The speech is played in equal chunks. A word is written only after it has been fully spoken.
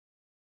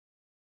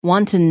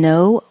Want to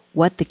know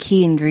what the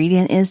key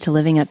ingredient is to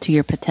living up to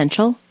your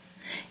potential?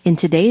 In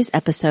today's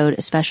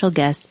episode, special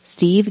guest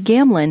Steve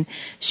Gamlin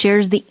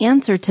shares the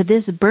answer to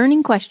this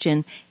burning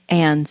question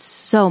and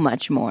so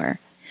much more.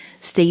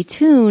 Stay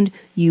tuned.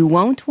 You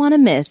won't want to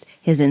miss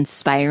his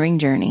inspiring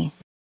journey.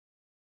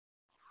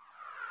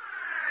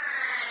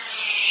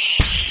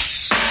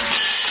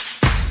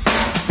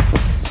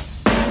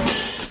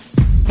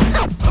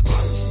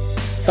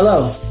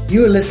 Hello,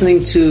 you are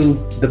listening to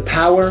The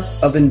Power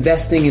of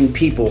Investing in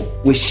People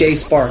with Shay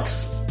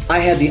Sparks. I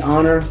had the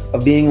honor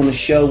of being on the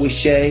show with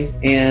Shay,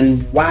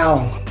 and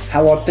wow,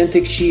 how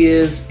authentic she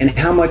is and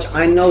how much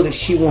I know that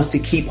she wants to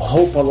keep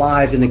hope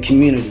alive in the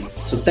community.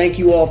 So thank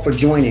you all for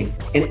joining.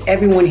 And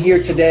everyone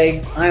here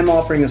today, I am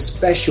offering a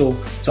special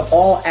to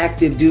all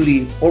active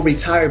duty or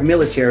retired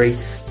military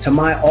to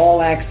my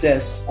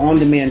all-access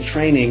on-demand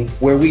training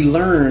where we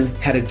learn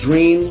how to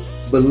dream,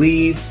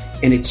 believe,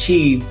 and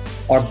achieve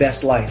our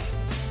best life.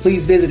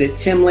 Please visit at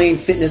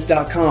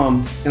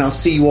timlanefitness.com, and I'll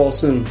see you all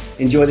soon.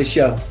 Enjoy the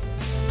show.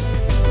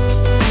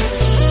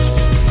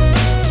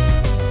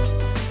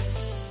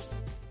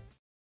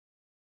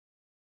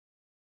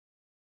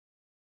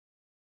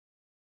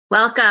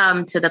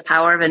 Welcome to the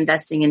Power of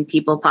Investing in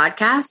People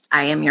podcast.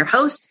 I am your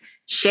host,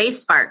 Shay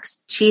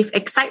Sparks, Chief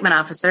Excitement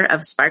Officer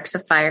of Sparks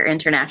of Fire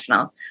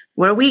International,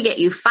 where we get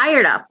you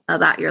fired up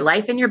about your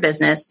life and your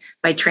business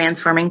by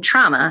transforming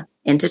trauma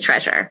into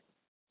treasure.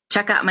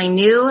 Check out my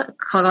new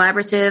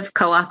collaborative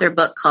co-author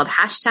book called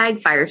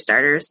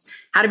 #Firestarters,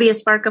 How to Be a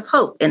Spark of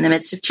Hope in the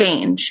Midst of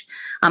Change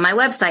on my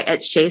website at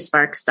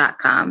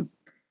shaysparks.com.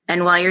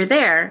 And while you're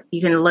there,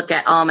 you can look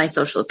at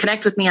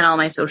connect with me on all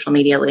my social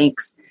media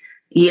links,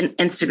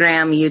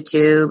 Instagram,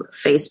 YouTube,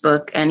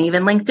 Facebook, and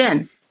even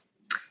LinkedIn.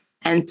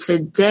 And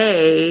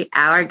today,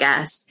 our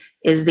guest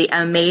is the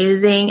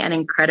amazing and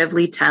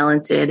incredibly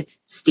talented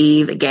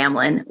Steve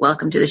Gamlin.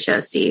 Welcome to the show,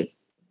 Steve.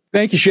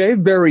 Thank you, Shay.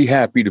 Very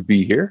happy to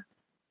be here.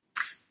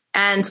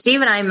 And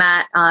Steve and I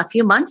met a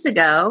few months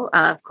ago.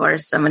 Of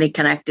course, somebody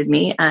connected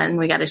me, and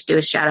we got to do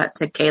a shout out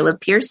to Caleb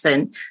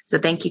Pearson. So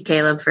thank you,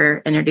 Caleb,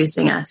 for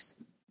introducing us.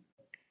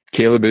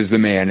 Caleb is the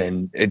man.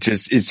 And it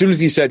just, as soon as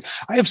he said,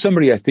 I have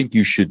somebody I think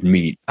you should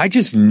meet, I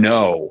just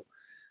know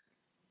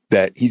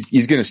that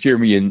he's going to steer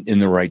me in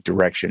the right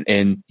direction.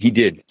 And he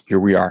did. Here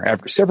we are.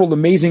 After several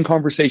amazing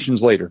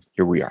conversations later,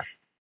 here we are.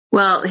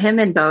 Well, him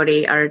and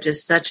Bodie are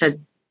just such a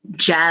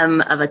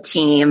gem of a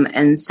team.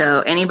 And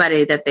so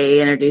anybody that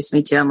they introduce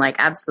me to, I'm like,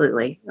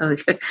 absolutely.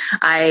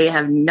 I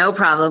have no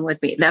problem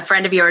with me. That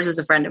friend of yours is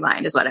a friend of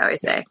mine, is what I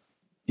always say.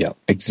 Yeah,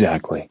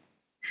 exactly.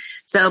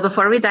 So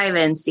before we dive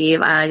in,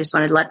 Steve, I just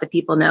wanted to let the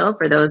people know,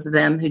 for those of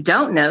them who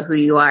don't know who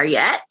you are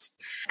yet,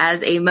 as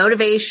the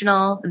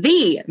motivational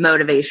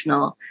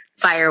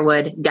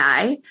firewood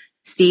guy,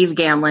 Steve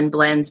Gamlin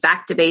blends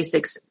back to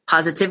basics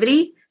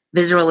positivity,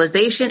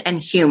 visualization,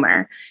 and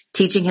humor,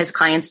 teaching his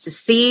clients to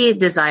see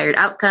desired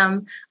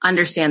outcome,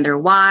 understand their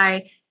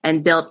why,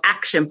 and build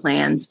action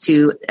plans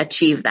to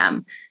achieve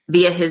them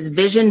via his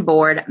Vision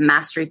Board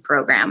Mastery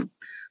Program,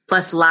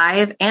 plus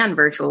live and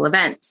virtual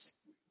events.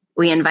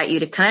 We invite you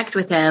to connect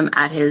with him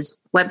at his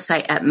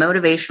website at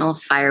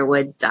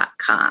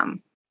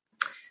motivationalfirewood.com.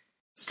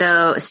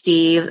 So,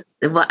 Steve,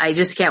 I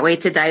just can't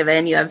wait to dive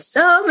in. You have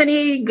so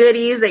many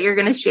goodies that you're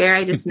going to share.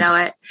 I just know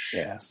it.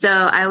 Yeah. So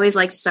I always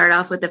like to start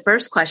off with the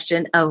first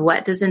question of,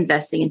 what does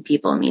investing in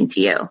people mean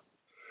to you?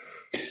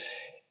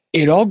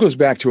 It all goes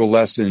back to a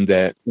lesson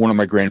that one of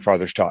my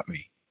grandfathers taught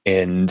me.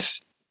 And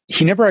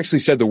he never actually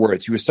said the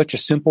words. He was such a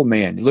simple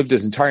man. He lived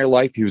his entire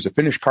life. He was a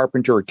finished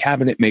carpenter, a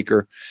cabinet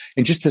maker,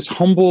 and just this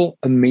humble,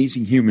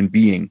 amazing human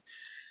being.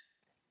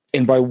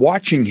 And by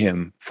watching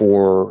him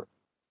for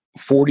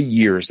 40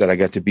 years that I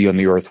got to be on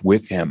the earth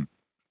with him,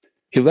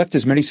 he left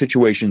as many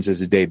situations as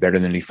a day better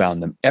than he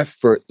found them,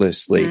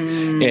 effortlessly.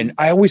 And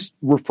I always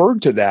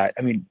referred to that.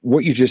 I mean,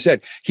 what you just said,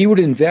 he would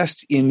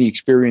invest in the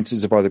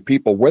experiences of other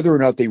people, whether or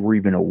not they were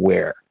even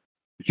aware.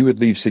 He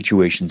would leave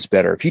situations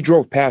better. If he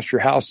drove past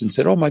your house and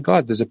said, oh my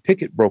God, there's a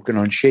picket broken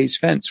on Shay's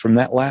fence from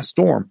that last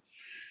storm,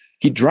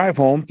 he'd drive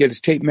home, get his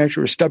tape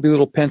measure, a stubby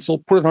little pencil,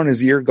 put it on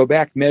his ear, go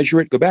back,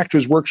 measure it, go back to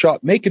his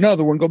workshop, make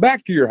another one, go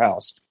back to your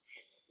house,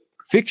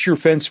 fix your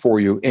fence for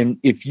you. And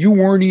if you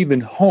weren't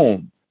even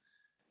home,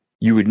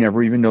 you would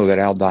never even know that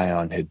Al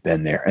Dion had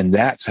been there. And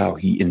that's how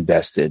he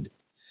invested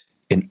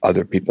in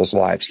other people's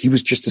lives. He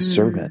was just a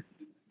servant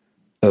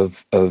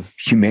of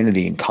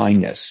humanity and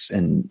kindness.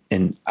 And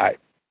I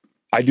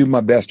do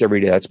my best every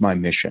day. That's my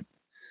mission,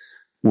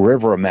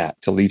 wherever I'm at,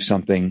 to leave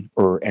something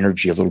or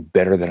energy a little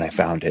better than I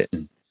found it,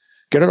 and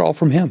get it all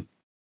from him.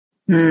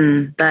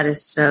 That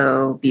is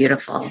so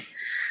beautiful.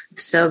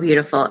 So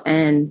beautiful.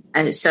 And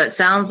so it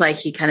sounds like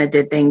he kind of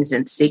did things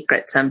in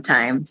secret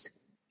sometimes.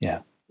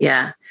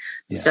 Yeah.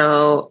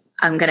 So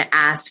I'm going to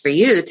ask for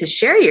you to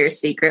share your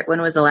secret. When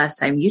was the last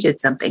time you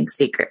did something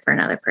secret for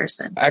another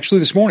person? Actually,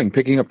 this morning,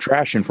 picking up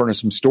trash in front of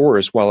some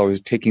stores while I was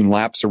taking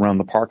laps around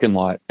the parking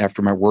lot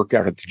after my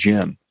workout at the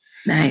gym.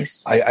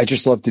 Nice. I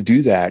just love to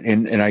do that.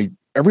 And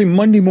every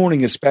Monday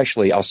morning,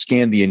 especially, I'll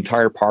scan the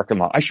entire parking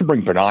lot. I should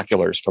bring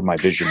binoculars for my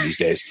vision these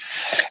days.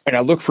 And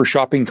I look for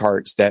shopping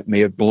carts that may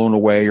have blown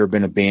away or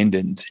been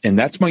abandoned. And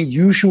that's my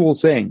usual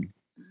thing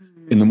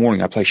in the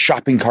morning. I play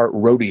shopping cart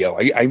rodeo.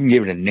 I even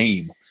gave it a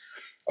name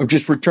of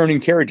just returning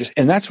carriages.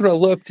 And that's what I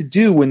love to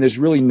do when there's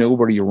really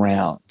nobody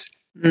around.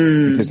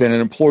 Because then an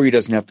employee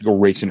doesn't have to go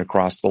racing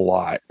across the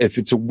lot. If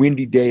it's a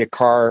windy day, a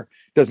car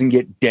doesn't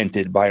get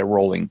dented by a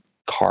rolling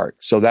cart.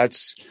 So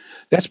that's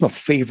my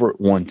favorite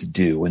one to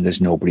do when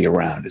there's nobody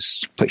around,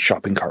 is play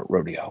shopping cart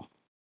rodeo.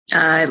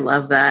 I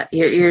love that.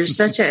 You're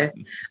such a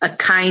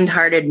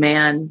kind-hearted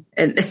man.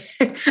 And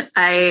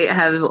I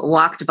have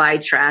walked by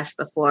trash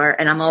before,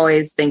 and I'm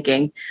always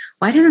thinking,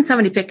 why doesn't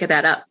somebody pick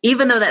that up?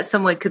 Even though that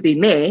someone could be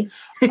me.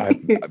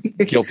 I'm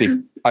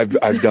guilty.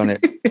 I've done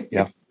it.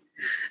 Yeah.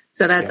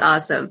 So that's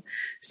awesome.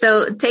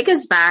 So take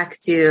us back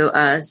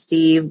to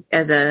Steve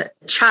as a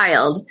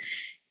child,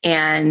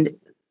 and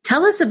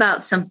tell us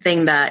about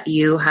something that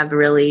you have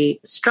really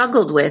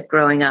struggled with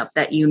growing up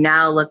that you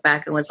now look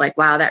back and was like,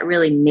 wow, that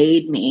really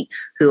made me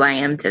who I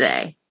am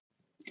today.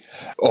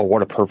 Oh,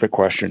 what a perfect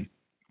question.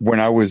 When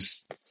I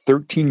was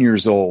 13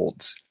 years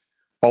old,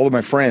 all of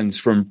my friends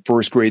from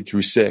first grade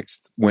through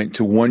sixth went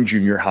to one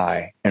junior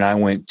high, and I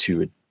went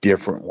to a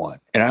different one.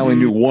 And I only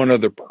knew one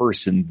other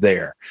person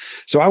there.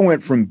 So I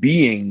went from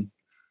being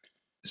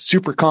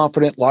super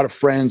confident, a lot of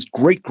friends,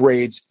 great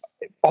grades.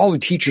 All the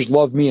teachers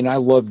loved me and I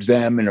loved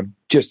them, and I'm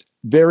just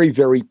very,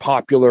 very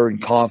popular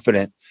and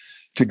confident,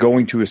 to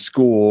going to a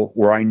school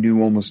where I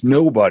knew almost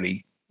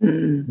nobody.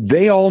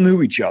 They all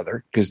knew each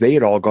other because they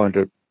had all gone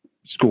to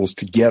schools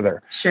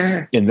together.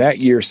 Sure. In that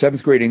year,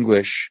 seventh grade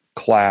English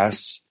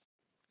class,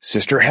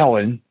 Sister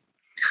Helen,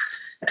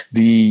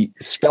 the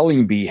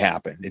spelling bee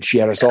happened, and she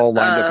had us all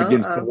lined up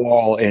against the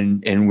wall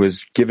and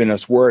was giving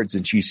us words.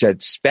 And she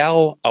said,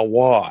 spell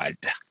awad,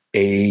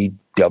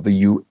 A-W-A-D.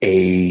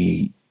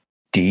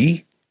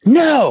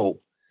 No.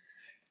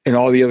 And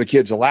all the other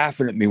kids are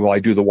laughing at me while I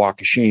do the walk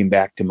of shame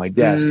back to my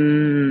desk.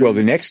 Well,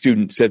 the next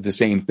student said the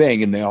same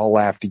thing, and they all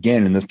laughed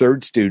again. And the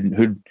third student,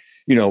 who'd,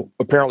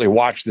 apparently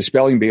watched the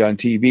spelling bee on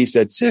TV,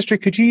 said, sister,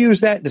 could you use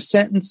that in a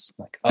sentence?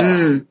 I'm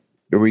like,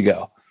 here we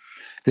go.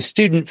 The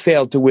student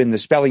failed to win the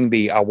spelling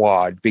bee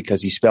award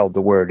because he spelled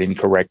the word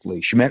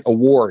incorrectly. She meant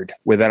award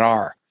with an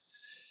R.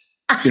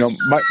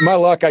 My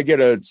luck, I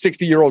get a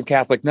 60-year-old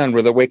Catholic nun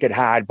with a wicked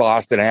hard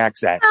Boston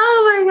accent.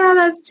 Oh my God,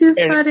 that's too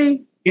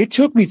funny. It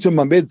took me to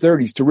my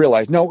mid-30s to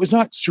realize, no, it was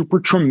not super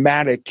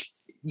traumatic,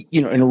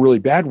 in a really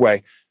bad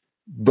way.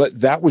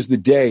 But that was the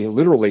day,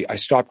 literally, I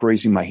stopped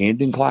raising my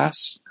hand in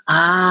class.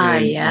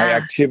 My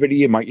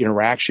activity and my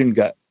interaction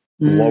got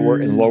lower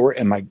and lower,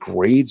 and my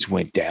grades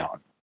went down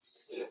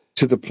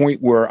to the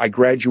point where I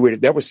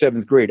graduated. That was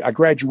seventh grade. I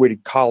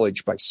graduated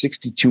college by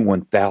 62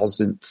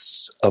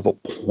 1,000ths of a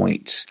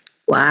point.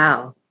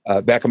 Wow.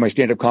 Back in my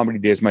stand-up comedy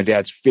days, my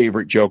dad's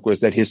favorite joke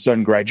was that his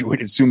son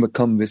graduated summa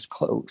cum this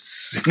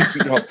close.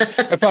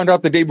 I found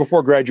out the day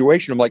before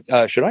graduation. I'm like,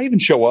 should I even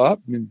show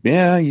up? And,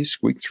 yeah, you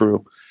squeaked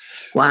through.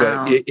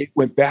 Wow. But it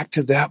went back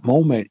to that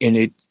moment, and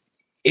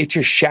it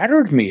just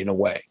shattered me in a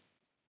way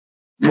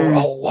for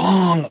a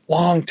long,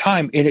 long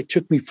time. And it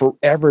took me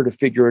forever to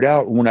figure it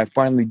out. And when I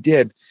finally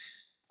did,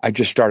 I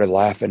just started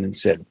laughing and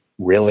said,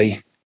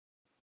 really?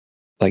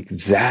 Like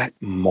that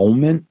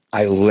moment,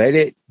 I let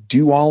it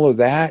do all of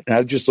that? And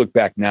I just look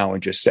back now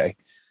and just say,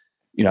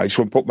 I just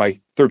want to put my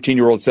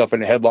 13-year-old self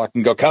in a headlock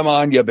and go, come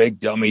on, you big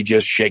dummy,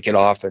 just shake it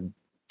off and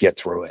get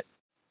through it.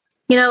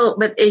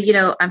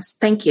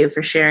 Thank you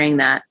for sharing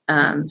that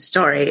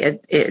story.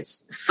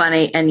 It's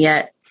funny and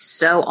yet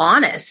so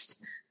honest.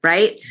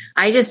 Right?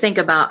 I just think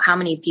about how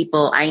many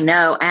people I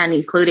know, and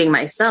including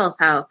myself,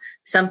 how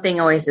something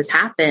always has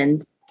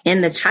happened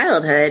in the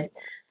childhood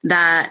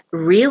that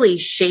really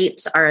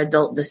shapes our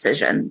adult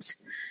decisions.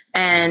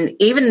 And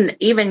even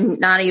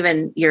not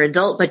even your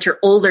adult, but your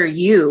older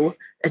you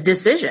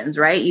decisions,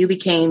 right? You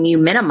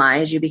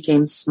minimized, you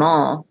became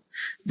small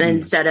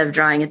instead of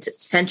drawing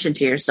attention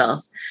to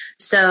yourself.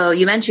 So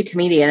you mentioned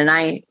comedian,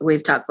 and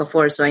we've talked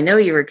before, so I know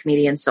you were a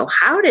comedian. So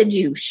how did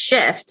you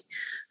shift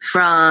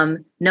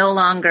from no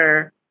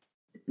longer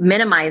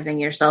minimizing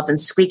yourself and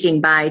squeaking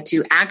by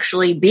to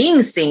actually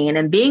being seen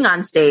and being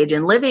on stage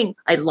and living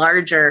a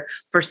larger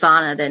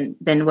persona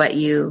than what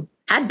you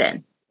had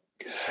been?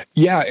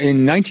 Yeah.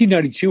 In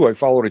 1992, I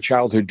followed a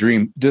childhood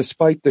dream,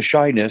 despite the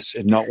shyness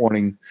and not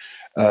wanting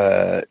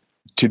to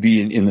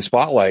be in the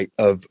spotlight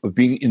of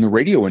being in the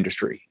radio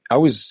industry. I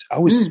was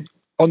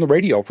on the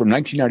radio from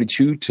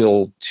 1992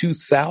 till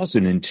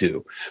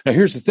 2002. Now,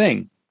 here's the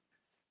thing.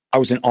 I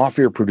was an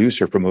off-air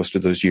producer for most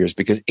of those years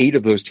because 8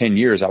 of those 10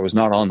 years I was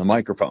not on the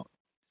microphone.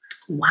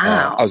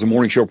 Wow. I was a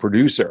morning show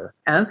producer.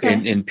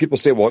 Okay. And people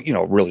say, well,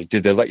 really,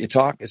 did they let you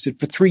talk? I said,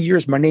 for 3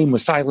 years, my name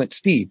was Silent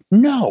Steve.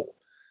 No,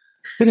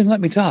 they didn't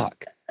let me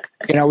talk.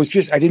 And I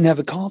didn't have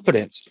the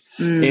confidence.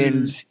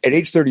 And at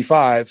age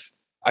 35,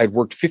 I'd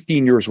worked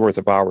 15 years worth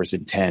of hours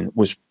in 10,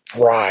 was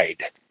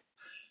fried,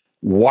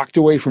 walked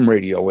away from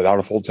radio without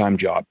a full-time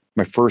job,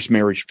 my first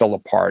marriage fell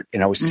apart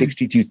and I was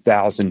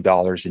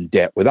 $62,000 in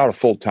debt without a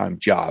full-time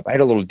job. I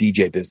had a little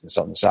DJ business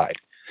on the side.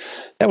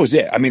 That was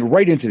it. I mean,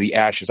 right into the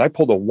ashes. I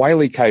pulled a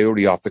Wile E.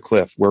 Coyote off the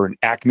cliff wearing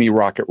Acme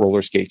rocket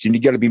roller skates. And you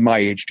got to be my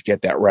age to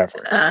get that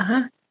reference.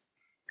 Uh-huh.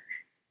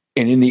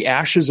 And in the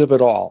ashes of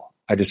it all,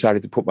 I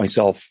decided to put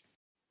myself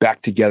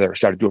back together. I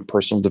started doing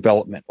personal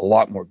development, a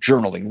lot more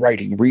journaling,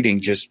 writing,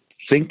 reading, just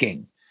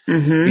thinking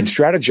and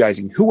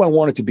strategizing who I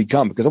wanted to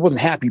become because I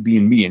wasn't happy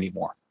being me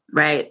anymore.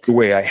 Right. The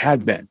way I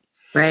had been.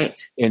 Right.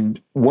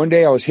 And one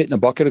day I was hitting a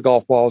bucket of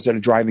golf balls at a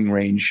driving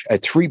range. I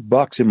had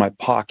 $3 in my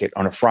pocket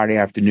on a Friday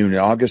afternoon in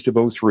August of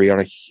 2003 on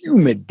a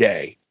humid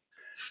day.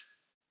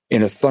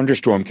 And a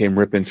thunderstorm came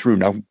ripping through.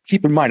 Now,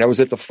 keep in mind, I was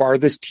at the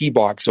farthest tee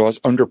box, so I was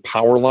under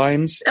power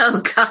lines.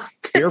 Oh, God.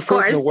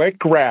 Barefoot in the wet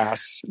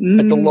grass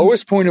at the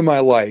lowest point of my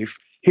life,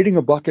 hitting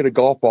a bucket of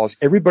golf balls.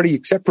 Everybody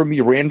except for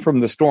me ran from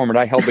the storm, and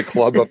I held the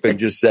club up and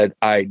just said,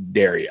 I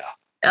dare you.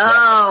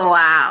 Oh,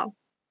 wow.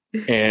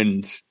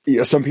 And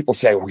some people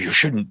say, well, you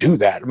shouldn't do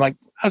that. I'm like,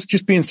 I was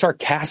just being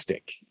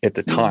sarcastic at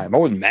the time. I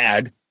wasn't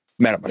mad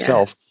at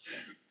myself.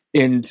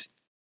 Yeah. And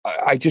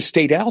I just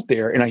stayed out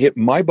there and I hit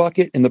my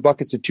bucket and the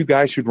buckets of two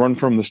guys who'd run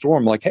from the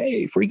storm, like,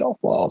 hey, free golf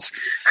balls.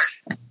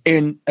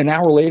 And an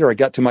hour later, I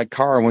got to my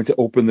car. I went to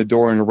open the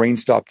door and the rain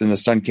stopped and the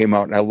sun came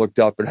out and I looked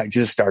up and I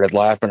just started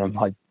laughing. I'm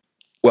like,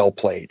 well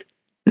played.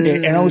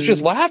 And I was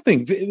just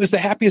laughing. It was the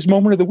happiest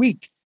moment of the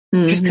week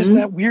just because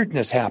that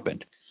weirdness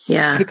happened.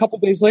 Yeah. And a couple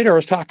of days later, I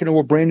was talking to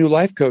a brand new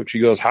life coach. He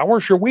goes, how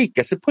was your week?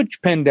 I said, put your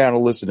pen down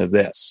and listen to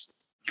this.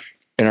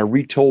 And I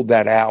retold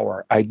that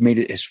hour. I made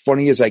it as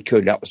funny as I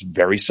could. That was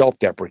very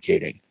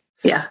self-deprecating.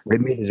 Yeah. I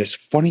made it as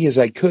funny as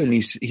I could. And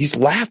he's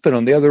laughing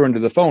on the other end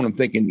of the phone. I'm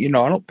thinking,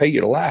 I don't pay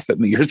you to laugh at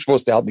me. You're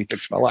supposed to help me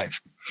fix my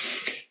life.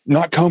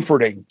 Not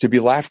comforting to be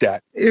laughed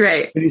at.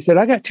 Right. And he said,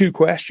 I got two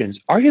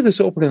questions. Are you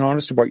this open and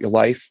honest about your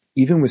life,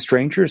 even with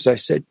strangers? I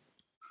said,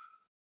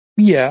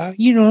 yeah,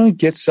 it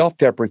gets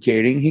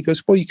self-deprecating. He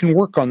goes, well, you can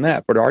work on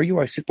that, but are you?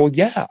 I said, well,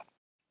 yeah.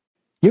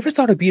 You ever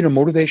thought of being a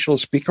motivational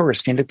speaker or a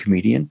stand-up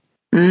comedian?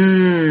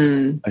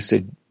 I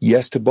said,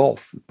 yes to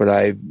both, but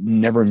I've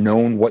never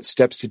known what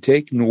steps to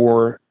take,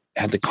 nor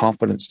had the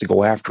confidence to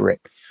go after it.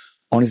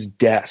 On his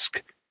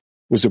desk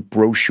was a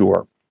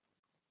brochure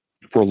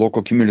for a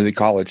local community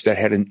college that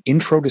had an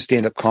intro to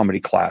stand-up comedy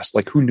class.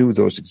 Like, who knew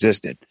those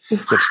existed?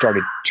 That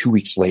started 2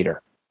 weeks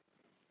later.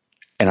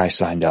 And I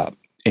signed up.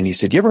 And he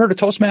said, you ever heard of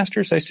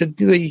Toastmasters? I said,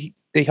 do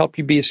they help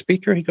you be a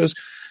speaker? He goes,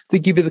 they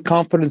give you the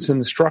confidence and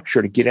the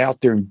structure to get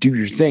out there and do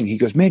your thing. He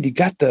goes, man, you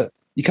got the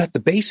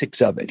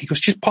basics of it. He goes,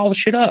 just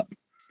polish it up.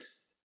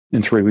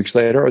 And 3 weeks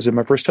later, I was in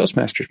my first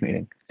Toastmasters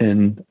meeting.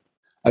 And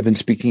I've been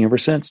speaking ever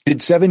since.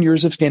 Did 7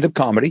 years of stand-up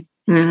comedy.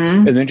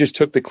 And then just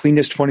took the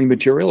cleanest, funny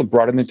material and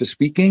brought him into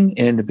speaking.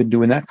 And have been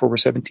doing that for over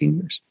 17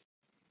 years.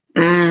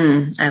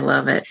 I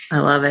love it. I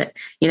love it.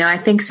 I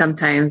think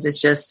sometimes it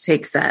just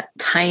takes that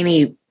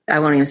tiny, I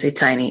won't even say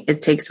tiny.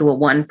 It takes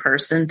one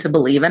person to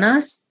believe in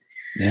us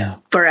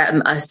for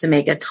us to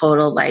make a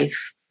total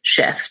life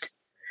shift.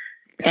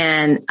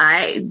 And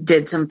I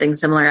did something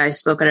similar. I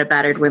spoke at a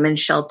battered women's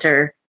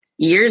shelter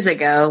years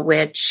ago,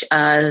 which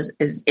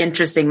is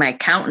interesting. My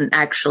accountant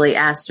actually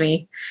asked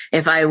me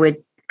if I would,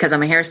 because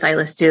I'm a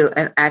hairstylist too,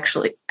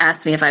 actually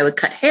asked me if I would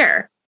cut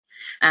hair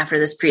after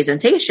this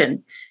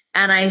presentation.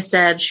 And I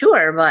said,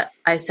 sure. But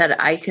I said,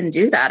 I can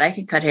do that. I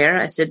can cut hair.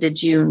 I said,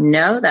 did you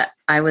know that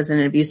I was in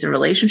an abusive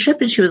relationship?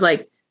 And she was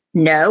like,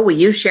 no, will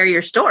you share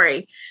your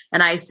story?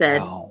 And I said,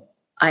 wow.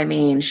 I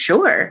mean,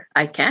 sure,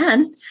 I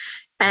can.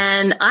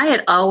 And I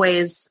had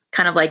always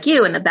kind of like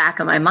you in the back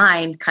of my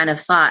mind kind of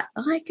thought,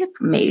 I could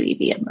maybe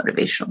be a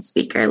motivational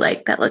speaker.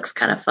 Like, that looks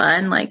kind of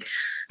fun. Like,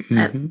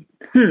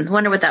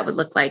 wonder what that would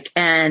look like.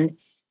 And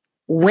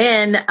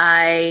when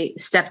I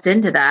stepped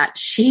into that,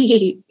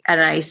 she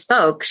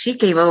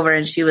came over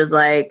and she was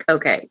like,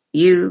 okay,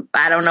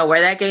 I don't know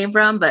where that came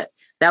from, but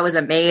that was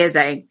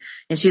amazing.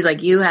 And she's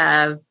like, you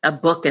have a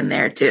book in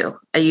there too.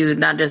 You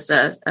not just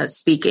a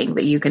speaking,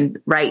 but you can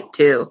write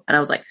too. And I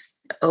was like,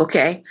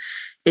 okay.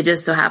 It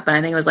just so happened,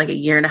 I think it was like a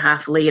year and a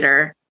half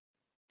later.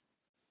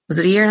 Was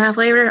it a year and a half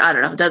later? I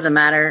don't know. It doesn't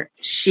matter.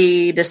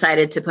 She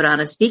decided to put on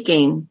a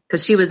speaking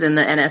because she was in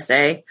the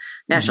NSA,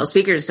 National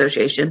Speakers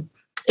Association.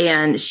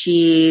 And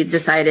she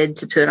decided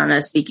to put on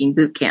a speaking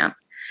boot camp.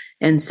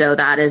 And so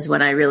that is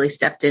when I really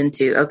stepped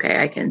into, okay,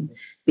 I can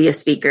be a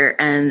speaker.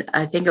 And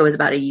I think it was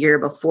about a year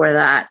before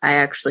that, I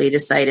actually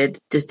decided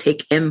to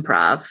take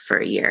improv for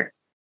a year.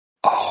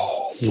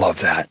 Oh,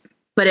 love that.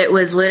 But it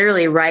was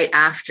literally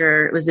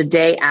it was the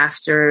day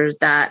after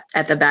that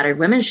at the battered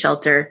women's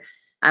shelter.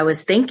 I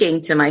was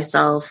thinking to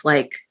myself,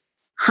 like,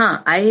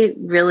 I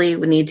really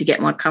would need to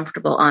get more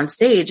comfortable on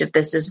stage. If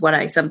this is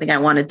something I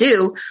want to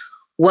do,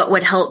 what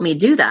would help me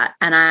do that?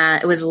 And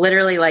it was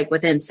literally like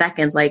within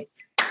seconds, like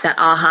that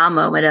aha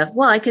moment of,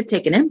 well, I could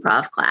take an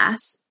improv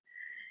class.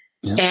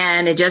 Yeah.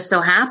 And it just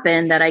so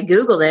happened that I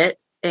Googled it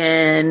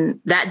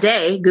that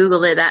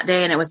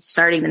day, and it was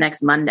starting the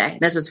next Monday.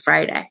 This was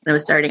Friday, and it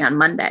was starting on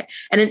Monday.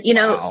 And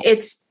wow.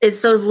 It's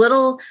those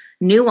little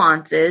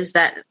nuances,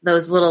 that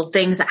those little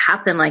things that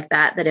happen like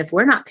that if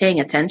we're not paying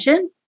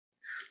attention,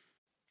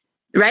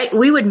 right,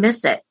 we would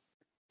miss it.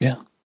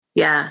 Yeah.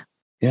 Yeah.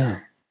 Yeah.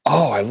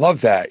 Oh, I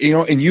love that. You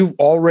know, and you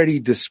already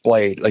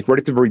displayed, like right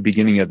at the very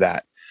beginning of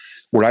that,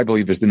 what I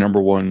believe is the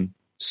number one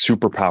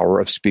superpower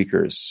of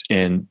speakers.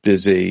 And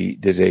there's a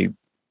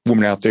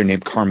woman out there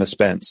named Karma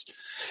Spence,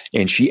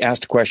 and she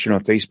asked a question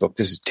on Facebook.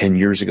 This is 10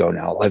 years ago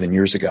now, 11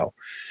 years ago.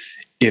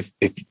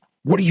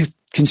 What do you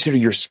consider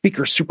your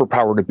speaker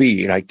superpower to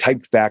be? And I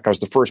typed back, I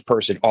was the first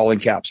person, all in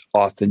caps,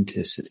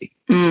 authenticity.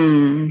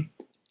 And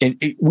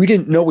we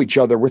didn't know each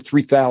other. We're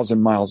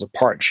 3,000 miles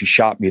apart. She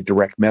shot me a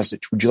direct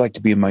message. Would you like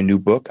to be in my new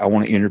book? I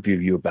want to interview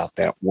you about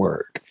that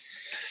word.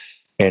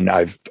 And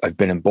I've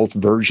been in both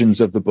versions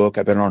of the book.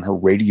 I've been on her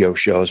radio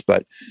shows,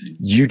 but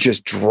you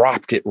just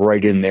dropped it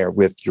right in there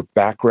with your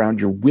background,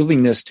 your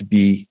willingness to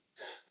be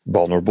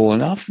vulnerable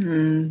enough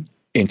and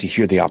to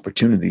hear the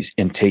opportunities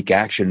and take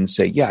action and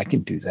say, yeah, I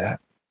can do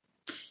that.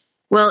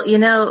 Well, you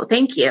know,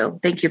 thank you.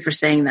 Thank you for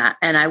saying that.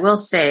 And I will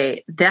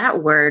say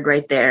that word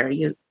right there,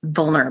 you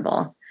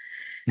vulnerable.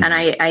 And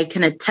I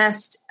can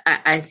attest,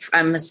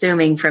 I'm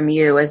assuming from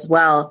you as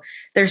well,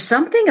 there's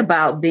something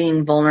about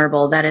being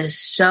vulnerable that is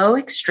so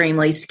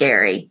extremely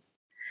scary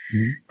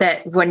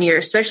that when you're,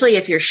 especially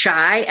if you're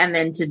shy, and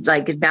then to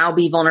like now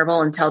be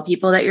vulnerable and tell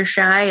people that you're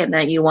shy and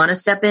that you want to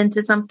step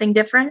into something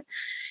different.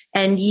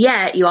 And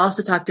yet you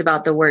also talked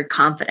about the word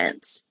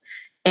confidence.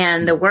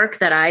 And the work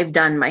that I've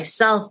done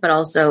myself, but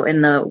also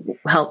in the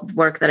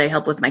work that I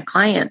help with my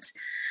clients,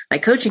 my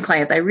coaching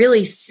clients, I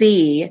really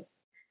see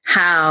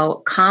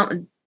how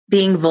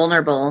being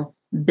vulnerable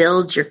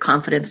builds your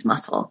confidence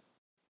muscle.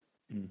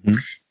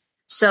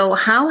 So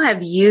how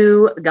have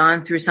you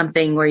gone through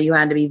something where you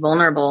had to be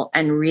vulnerable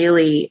and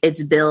really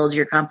it's build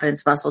your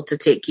confidence muscle to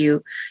take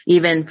you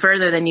even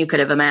further than you could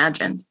have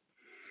imagined?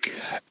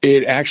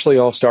 It actually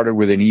all started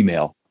with an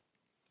email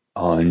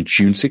on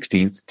June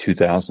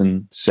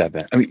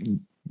 2007. I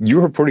mean,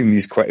 you were putting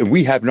these questions.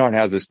 We have not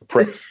had this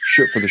prep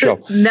for the show.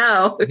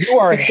 No. You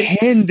are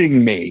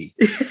handing me,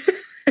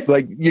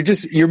 like,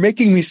 you're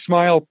making me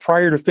smile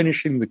prior to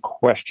finishing the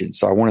question.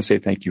 So I want to say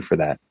thank you for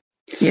that.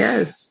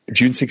 Yes.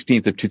 June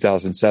 16th of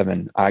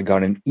 2007, I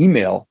got an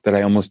email that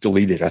I almost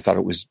deleted. I thought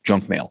it was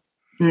junk mail.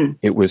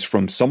 It was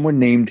from someone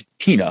named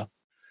Tina.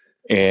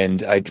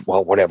 And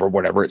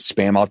whatever, it's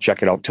spam. I'll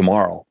check it out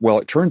tomorrow. Well,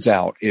 it turns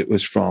out it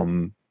was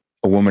from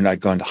a woman I'd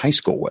gone to high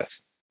school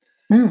with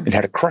and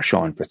had a crush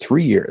on for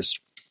 3 years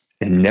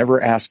and never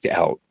asked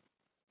out.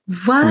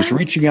 What? Who was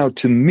reaching out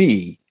to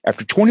me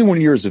after 21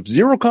 years of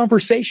zero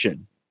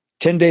conversation,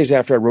 10 days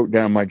after I wrote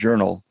down my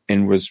journal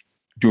and was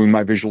doing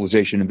my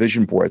visualization and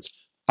vision boards.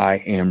 I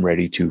am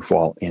ready to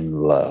fall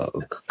in love.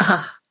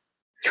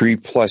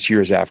 3+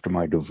 years after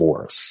my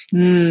divorce.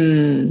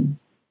 And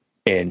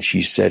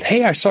she said,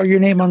 hey, I saw your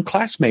name on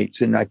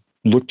Classmates and I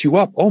looked you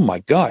up. Oh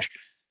my gosh.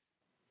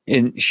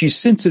 And she's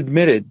since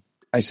admitted,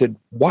 I said,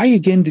 why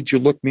again did you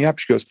look me up?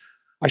 She goes,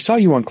 I saw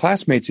you on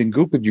Classmates and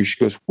Googled you. She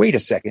goes, wait a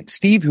second.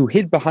 Steve, who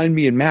hid behind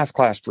me in math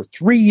class for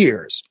 3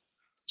 years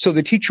so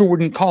the teacher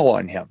wouldn't call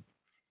on him,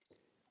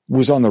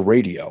 was on the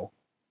radio.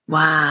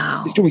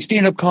 Wow. He's doing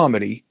stand-up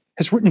comedy,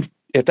 has written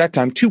at that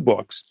time 2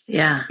 books.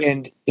 Yeah.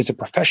 And is a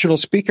professional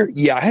speaker.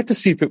 Yeah, I had to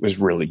see if it was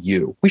really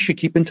you. We should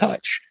keep in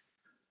touch.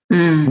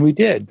 And we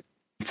did.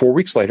 4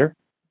 weeks later,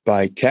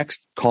 by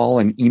text, call,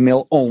 and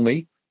email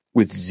only,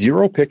 with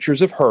 0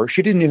 pictures of her.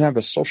 She didn't even have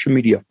a social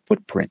media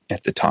footprint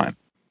at the time.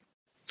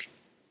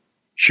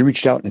 She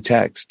reached out in a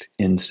text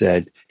and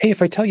said, hey,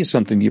 if I tell you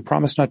something, do you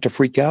promise not to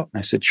freak out? And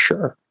I said,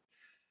 sure.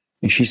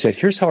 And she said,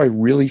 here's how I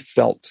really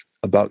felt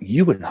about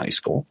you in high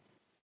school.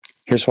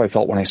 Here's how I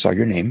felt when I saw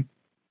your name.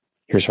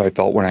 Here's how I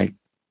felt when I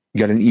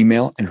got an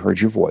email and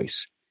heard your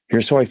voice.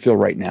 Here's how I feel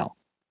right now.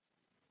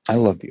 I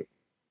love you.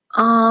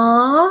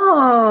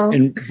 Oh.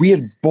 And we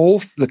had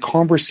both, the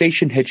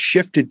conversation had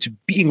shifted to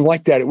being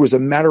like that. It was a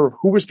matter of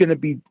who was going to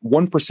be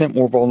 1%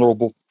 more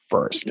vulnerable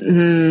first.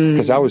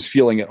 Because I was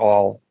feeling it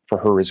all for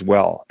her as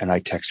well. And I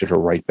texted her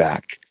right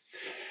back.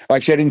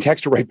 Actually, I didn't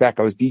text her right back.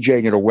 I was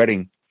DJing at a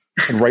wedding.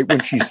 And right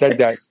when she said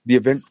that, the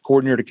event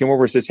coordinator came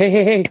over and says,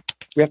 hey,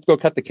 we have to go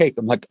cut the cake.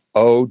 I'm like,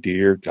 oh,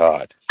 dear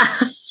God.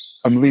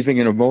 I'm leaving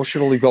an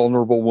emotionally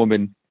vulnerable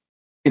woman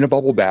in a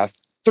bubble bath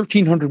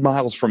 1,300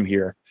 miles from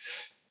here.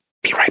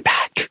 Be right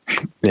back.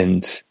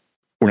 And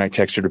when I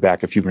texted her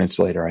back a few minutes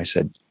later, I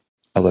said,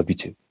 I love you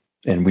too.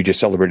 And we just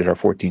celebrated our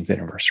 14th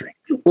anniversary.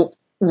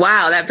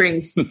 Wow. That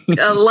brings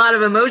a lot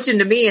of emotion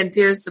to me and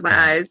tears to my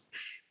eyes.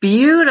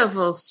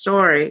 Beautiful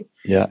story.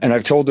 Yeah. And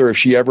I've told her if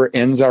she ever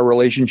ends our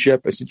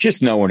relationship, I said,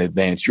 just know in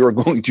advance, you're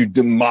going to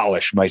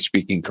demolish my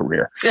speaking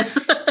career.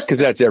 Because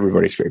that's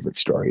everybody's favorite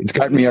story. It's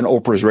gotten me on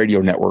Oprah's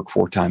radio network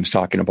 4 times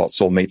talking about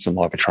soulmates and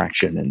law of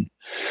attraction. And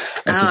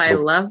I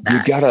love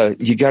that.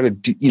 You gotta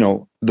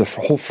do, the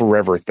whole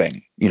forever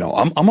thing.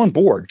 I'm on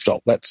board. So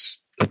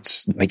let's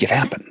make it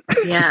happen.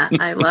 Yeah.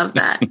 I love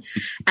that.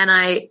 And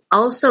I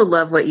also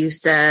love what you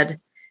said,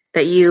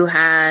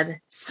 that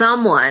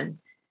someone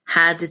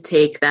had to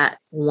take that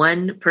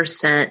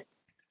 1%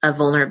 of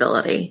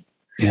vulnerability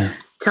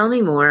Tell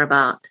me more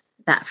about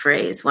that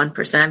phrase,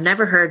 1%. I've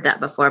never heard that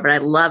before, but I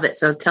love it.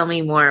 So tell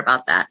me more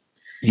about that.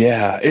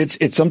 Yeah,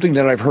 it's something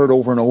that I've heard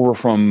over and over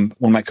from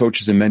one of my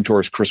coaches and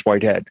mentors, Chris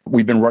Whitehead.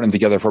 We've been running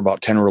together for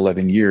about 10 or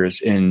 11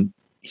 years. And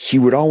he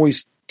would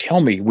always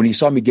tell me when he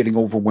saw me getting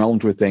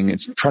overwhelmed with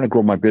things, trying to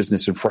grow my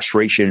business and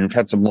frustration, and I've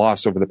had some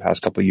loss over the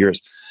past couple of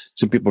years.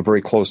 Some people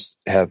very close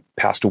have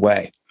passed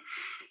away.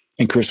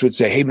 And Chris would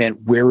say, hey, man,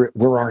 where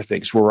are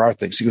things? Where are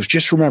things? He goes,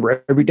 just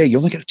remember, every day you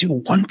only got to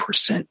do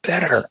 1%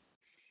 better.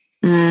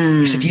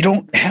 He said, you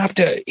don't have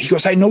to. He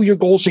goes, I know your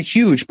goals are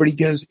huge, but he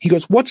goes,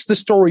 what's the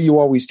story you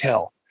always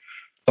tell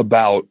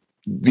about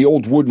the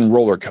old wooden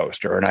roller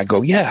coaster? And I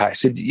go, yeah. I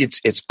said,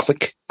 it's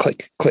click,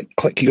 click, click,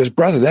 click. He goes,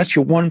 brother, that's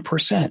your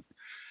 1%.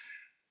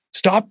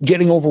 Stop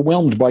getting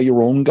overwhelmed by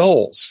your own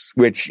goals,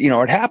 which,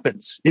 it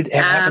happens. It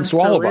happens to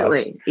all of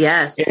us.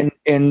 Yes.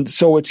 And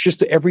so it's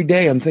just every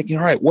day I'm thinking,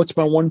 all right, what's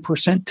my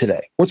 1%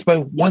 today? What's my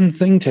one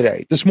thing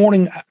today? This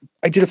morning,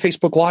 I did a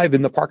Facebook Live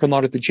in the parking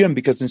lot at the gym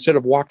because instead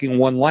of walking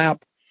 1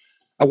 lap,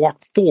 I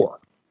walked 4.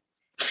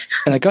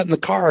 And I got in the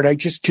car and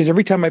because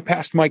every time I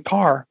passed my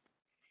car,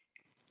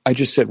 I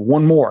just said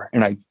 1 more.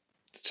 And I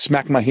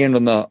smacked my hand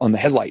on the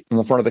headlight on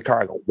the front of the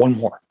car. I go, 1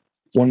 more.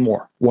 1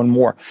 more, 1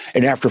 more.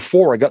 And after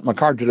 4, I got in my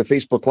car to the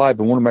Facebook Live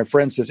and one of my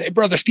friends says, hey,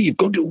 brother Steve,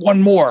 go do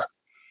 1 more.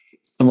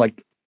 I'm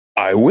like,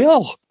 I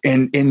will.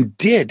 And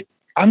did.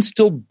 I'm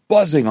still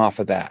buzzing off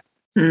of that.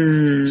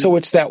 So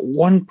it's that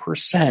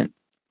 1%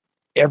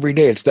 every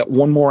day. It's that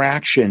 1 more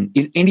action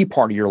in any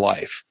part of your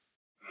life.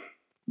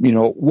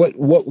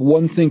 What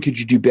one thing could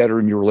you do better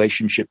in your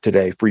relationship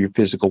today for your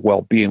physical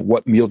well-being?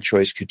 What meal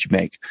choice could you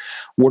make?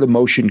 What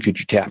emotion could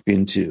you tap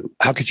into?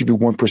 How could you be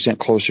 1%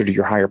 closer to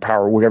your higher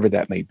power, whatever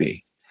that may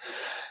be?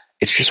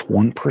 It's just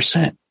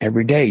 1%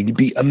 every day. You'd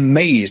be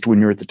amazed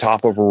when you're at the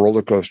top of a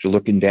roller coaster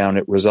looking down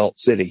at Result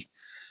City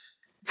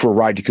for a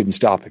ride you couldn't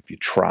stop if you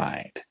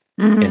tried.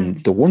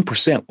 And the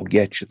 1% will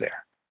get you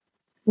there.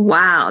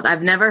 Wow.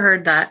 I've never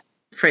heard that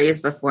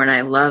phrase before. And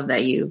I love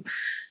that you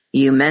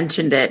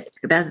mentioned it.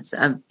 That's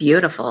a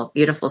beautiful,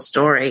 beautiful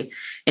story.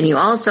 And you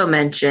also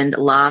mentioned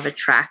law of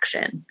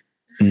attraction.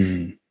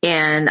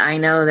 And I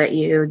know that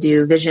you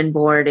do vision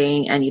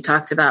boarding and you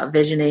talked about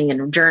visioning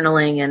and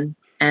journaling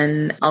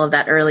and all of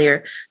that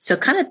earlier. So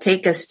kind of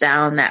take us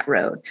down that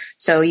road.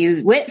 So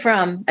you went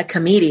from a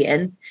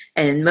comedian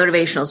and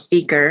motivational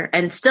speaker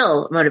and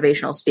still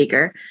motivational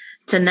speaker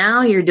to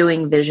now you're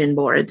doing vision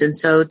boards. And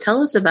so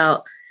tell us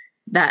about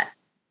that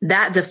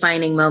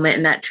defining moment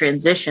and that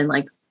transition,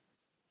 like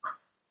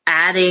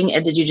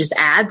did you just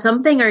add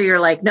something or you're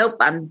like, nope,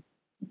 I'm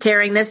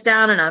tearing this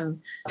down and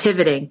I'm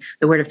pivoting,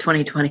 the word of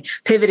 2020,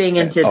 pivoting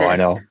into this. I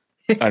know.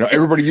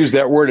 Everybody used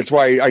that word. It's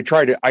why I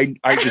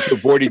just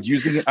avoided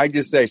using it. I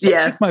just say,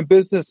 I took my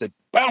business and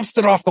bounced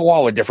it off the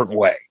wall a different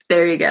way.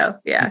 There you go.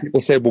 Yeah. And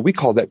people say, well, we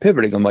call that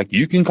pivoting. I'm like,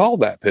 you can call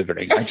that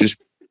pivoting.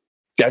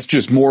 That's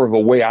just more of a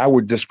way I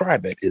would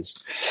describe it, is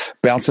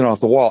bouncing off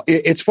the wall.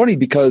 It's funny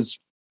because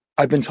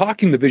I've been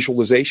talking the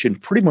visualization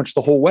pretty much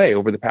the whole way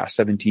over the past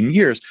 17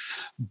 years,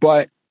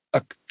 but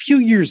a few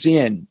years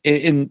in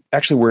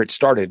actually where it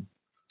started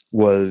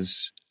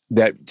was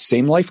that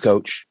same life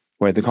coach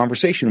who I had the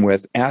conversation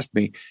with asked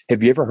me,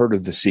 have you ever heard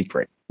of The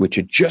Secret, which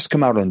had just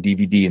come out on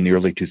DVD in the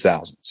early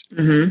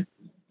 2000s.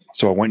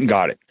 So I went and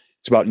got it.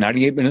 It's about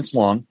 98 minutes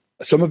long.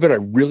 Some of it I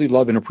really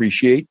love and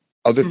appreciate.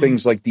 Other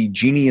things like the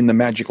genie and the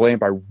magic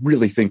lamp, I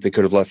really think they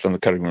could have left on the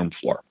cutting room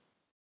floor.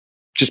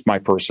 Just my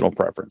personal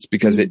preference,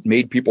 because it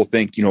made people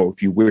think,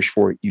 if you wish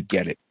for it, you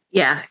get it.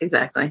 Yeah,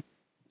 exactly.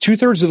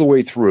 2/3 of the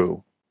way through,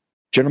 a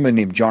gentleman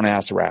named John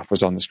Assaraf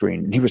was on the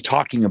screen, and he was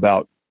talking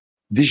about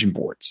vision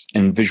boards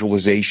and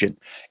visualization.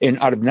 And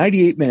out of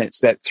 98 minutes,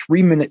 that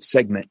 3-minute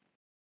segment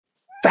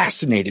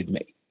fascinated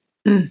me.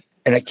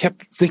 And I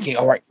kept thinking,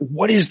 all right,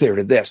 what is there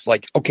to this?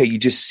 Like, okay, you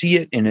just see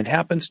it and it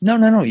happens.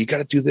 No, you got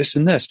to do this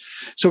and this.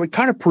 So it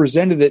kind of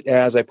presented it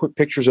as I put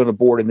pictures on a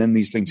board and then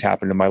these things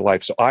happened in my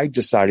life. So I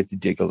decided to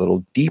dig a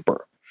little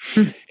deeper.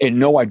 And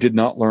no, I did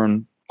not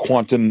learn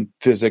quantum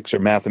physics or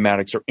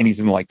mathematics or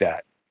anything like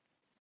that.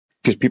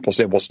 Because people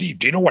say, well, Steve,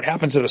 do you know what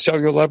happens at a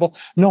cellular level?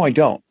 No, I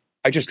don't.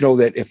 I just know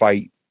that if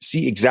I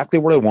see exactly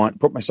what I want,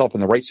 put myself in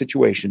the right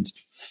situations,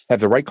 have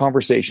the right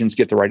conversations,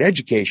 get the right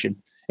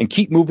education, and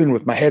keep moving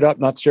with my head up,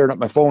 not staring at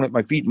my phone at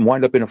my feet and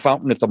wind up in a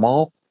fountain at the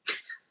mall,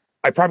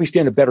 I probably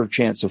stand a better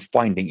chance of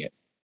finding it.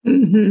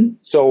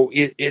 So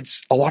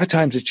it's a lot of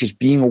times it's just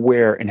being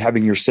aware and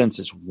having your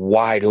senses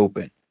wide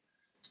open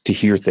to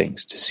hear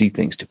things, to see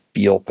things, to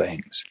feel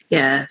things.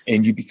 Yes.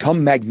 And you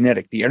become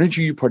magnetic. The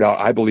energy you put out,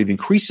 I believe,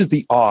 increases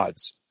the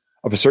odds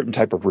of a certain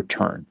type of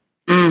return.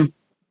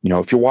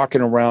 If you're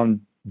walking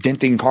around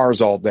denting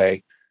cars all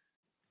day,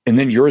 and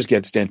then yours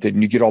gets dented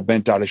and you get all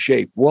bent out of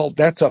shape. Well,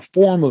 that's a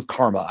form of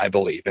karma, I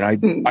believe.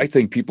 And I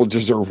think people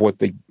deserve what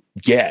they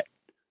get,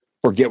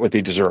 or get what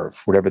they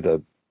deserve,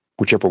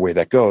 whichever way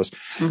that goes.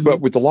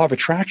 But with the law of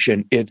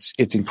attraction, it's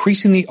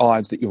increasing the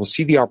odds that you will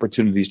see the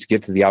opportunities to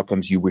get to the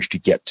outcomes you wish to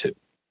get to.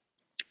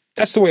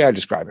 That's the way I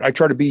describe it. I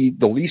try to be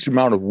the least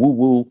amount of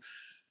woo-woo,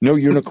 No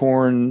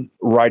unicorn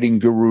riding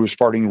gurus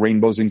farting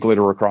rainbows and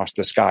glitter across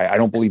the sky. I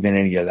don't believe in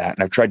any of that.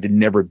 And I've tried to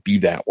never be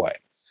that way.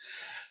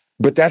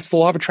 But that's the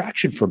law of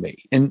attraction for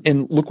me.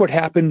 And look what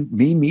happened,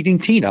 me meeting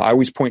Tina. I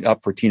always point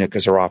up for Tina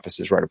because her office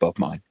is right above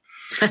mine.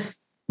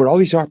 But all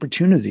these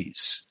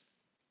opportunities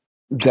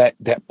that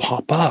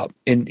pop up,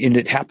 and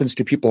it happens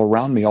to people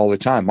around me all the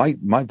time.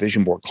 My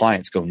vision board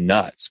clients go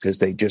nuts because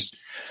they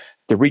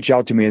reach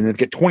out to me and they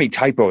get 20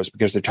 typos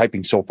because they're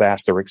typing so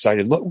fast. They're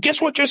excited. Look, guess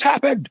what just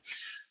happened?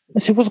 I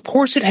said, well, of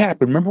course it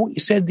happened. Remember what you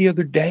said the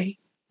other day?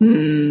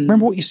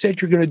 Remember what you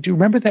said you're going to do?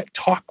 Remember that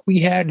talk we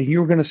had and you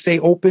were going to stay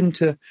open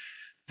to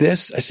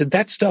this? I said,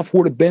 that stuff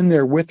would have been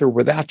there with or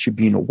without you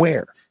being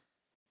aware,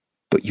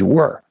 but you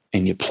were,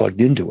 and you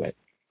plugged into it.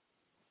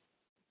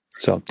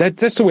 So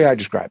that's the way I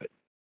describe it.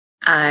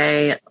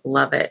 I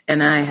love it.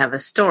 And I have a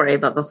story,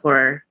 but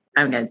before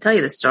I'm going to tell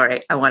you the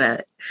story, I want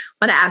to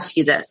ask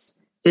you this.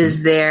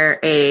 Is there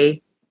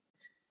a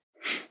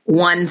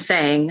one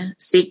thing,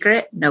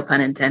 secret, no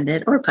pun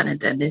intended or pun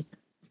intended,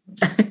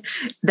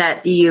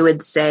 that you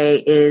would say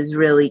is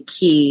really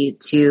key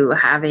to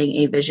having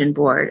a vision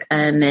board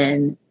and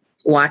then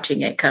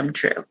watching it come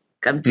to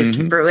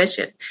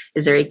fruition?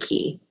 Is there a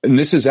key? And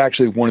this is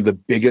actually one of the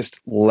biggest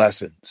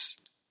lessons.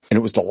 And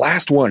it was the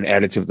last one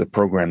added to the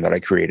program that I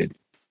created.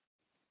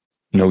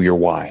 Know your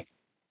why.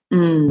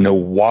 Know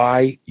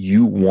why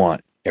you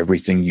want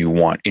everything you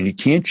want. And you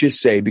can't just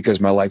say,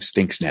 because my life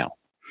stinks now.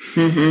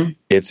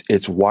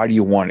 It's why do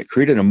you want it?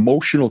 Create an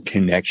emotional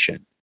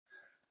connection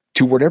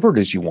to whatever it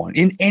is you want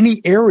in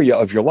any area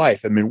of your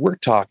life. I mean, we're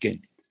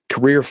talking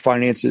career,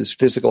 finances,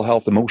 physical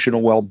health,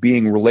 emotional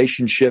well-being,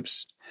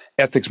 relationships,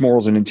 ethics,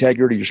 morals, and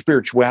integrity, your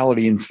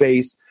spirituality and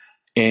faith,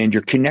 and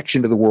your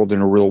connection to the world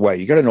in a real way.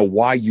 You got to know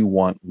why you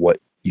want what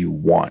you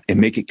want and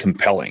make it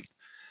compelling.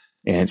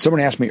 And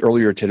someone asked me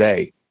earlier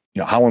today,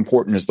 how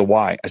important is the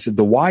why? I said,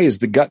 the why is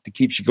the gut that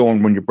keeps you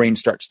going when your brain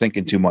starts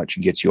thinking too much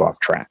and gets you off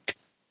track.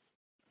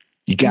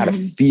 You got to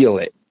feel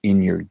it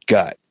in your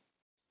gut,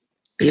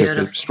 because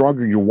the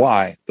stronger your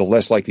why, the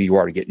less likely you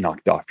are to get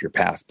knocked off your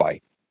path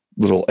by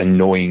little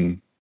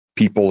annoying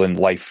people in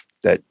life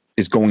that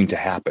is going to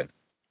happen.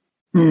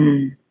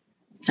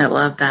 I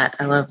love that.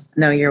 I love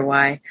know your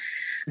why.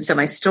 So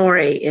my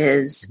story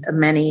is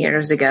many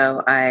years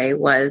ago, I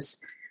was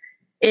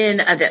in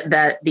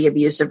the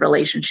abusive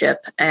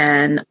relationship,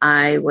 and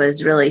I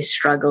was really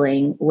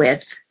struggling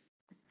with,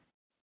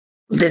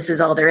 this is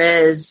all there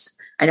is.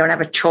 I don't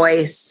have a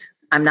choice.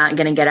 I'm not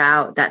going to get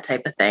out, that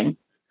type of thing.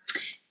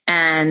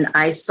 And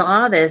I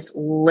saw this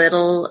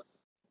little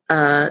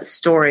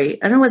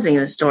story. I don't know, it wasn't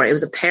even a story. It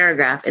was a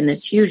paragraph in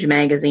this huge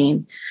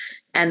magazine.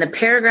 And the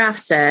paragraph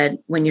said,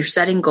 when you're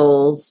setting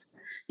goals,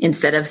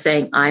 instead of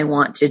saying, I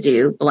want to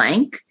do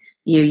blank,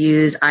 you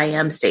use I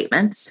am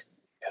statements.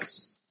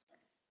 Yes.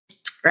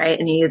 Right.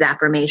 And you use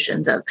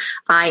affirmations of,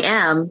 I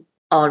am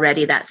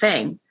already that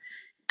thing.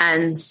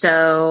 And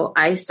so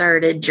I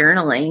started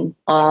journaling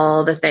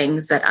all the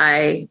things that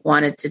I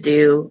wanted to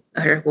do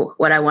or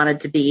what I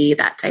wanted to be,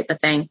 that type of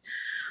thing,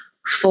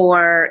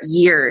 for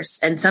years.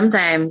 And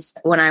sometimes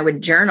when I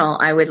would journal,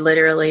 I would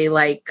literally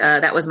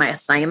that was my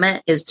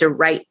assignment, is to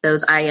write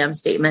those I am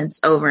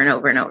statements over and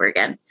over and over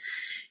again.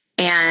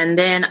 And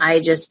then I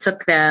just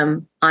took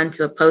them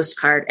onto a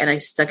postcard and I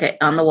stuck it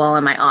on the wall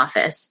in my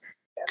office.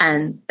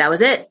 And that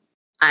was it.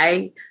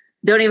 I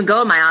don't even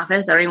go in my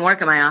office. I don't even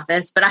work in my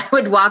office, but I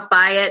would walk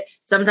by it.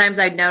 Sometimes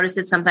I'd notice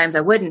it. Sometimes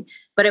I wouldn't,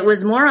 but it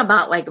was more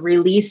about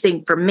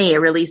releasing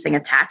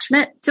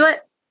attachment to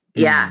it.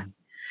 Yeah.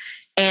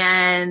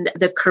 And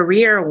the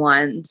career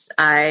ones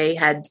I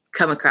had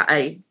come across,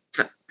 I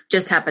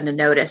just happened to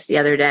notice the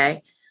other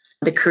day,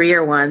 the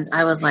career ones,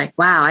 I was like,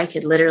 wow, I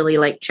could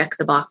literally check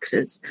the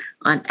boxes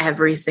on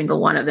every single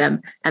one of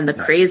them. And the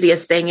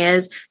craziest thing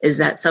is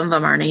that some of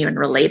them aren't even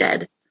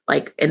related.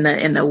 In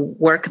the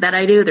work that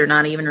I do, they're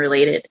not even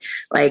related,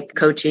 like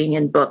coaching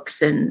and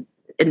books and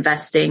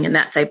investing and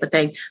that type of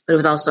thing. But it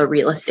was also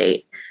real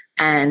estate.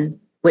 And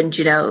wouldn't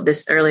you know,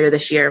 earlier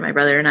this year, my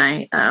brother and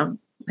I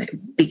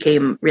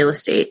became real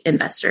estate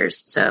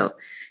investors. So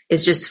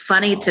it's just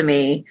funny to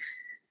me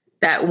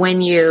that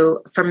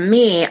for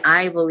me,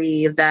 I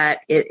believe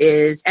that it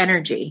is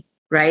energy,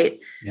 right?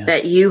 Yeah.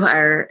 That you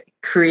are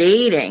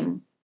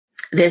creating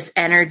this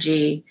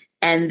energy,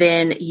 and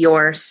then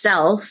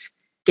yourself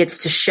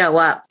gets to show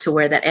up to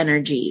where that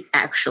energy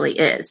actually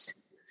is.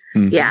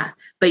 Yeah.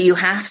 But you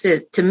have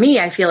to me,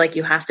 I feel like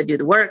you have to do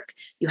the work.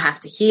 You have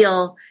to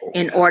heal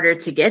in order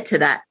to get to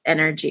that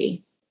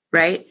energy,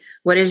 right?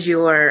 What is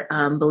your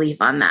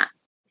belief on that?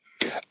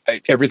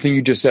 Everything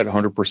you just said,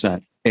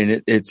 100%.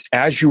 And it's,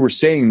 as you were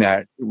saying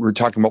that, we're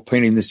talking about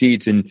planting the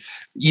seeds. And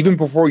even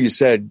before you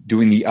said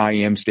doing the I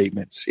am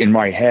statements in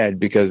my head,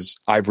 because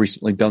I've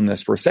recently done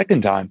this for a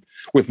second time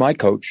with my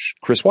coach,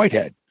 Chris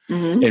Whitehead.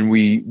 And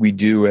we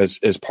do as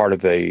part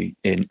of an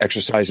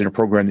exercise in a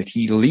program that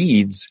he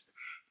leads,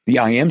 the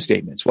I am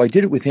statements. Well, I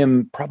did it with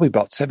him probably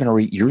about 7 or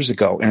 8 years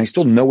ago, and I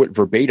still know it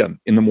verbatim.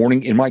 In the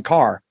morning in my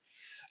car,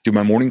 do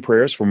my morning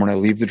prayers from when I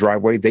leave the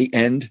driveway. They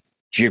end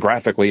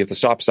geographically at the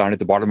stop sign at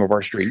the bottom of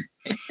our street.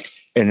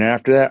 And then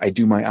after that, I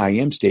do my I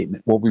am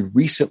statement. Well, we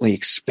recently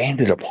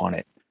expanded upon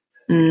it.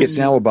 It's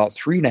now about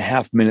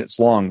 3.5 minutes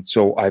long.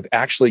 So I've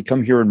actually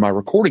come here in my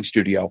recording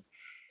studio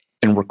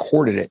and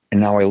recorded it.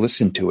 And now I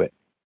listen to it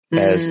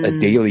as a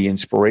daily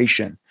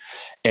inspiration.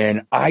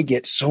 And I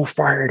get so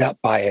fired up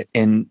by it.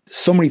 And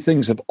so many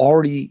things have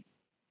already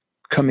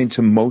come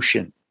into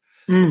motion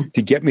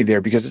to get me there,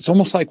 because it's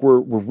almost like we're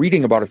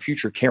reading about a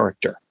future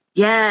character.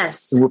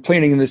 Yes. And we're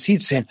planting in the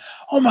seed saying,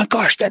 oh my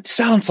gosh, that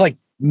sounds like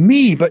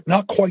me, but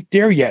not quite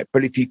there yet.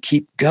 But if you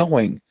keep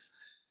going,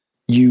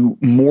 you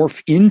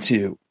morph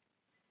into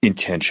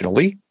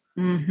intentionally.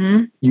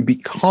 You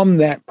become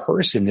that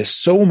person. There's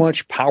so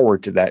much power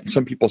to that. And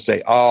some people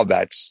say, oh,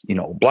 that's,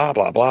 blah,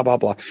 blah, blah, blah,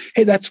 blah.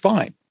 Hey, that's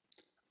fine.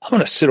 I'm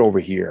going to sit over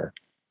here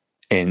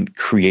and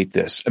create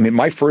this. I mean,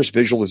 my first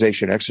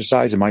visualization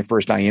exercise and my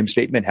first I am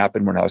statement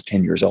happened when I was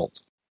 10 years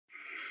old.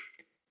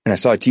 And I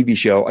saw a TV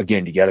show,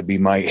 again, you got to be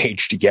my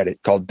age to get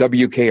it, called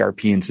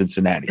WKRP in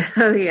Cincinnati.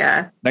 Oh,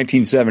 yeah.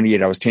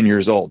 1978, I was 10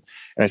 years old.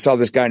 And I saw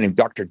this guy named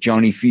Dr.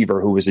 Johnny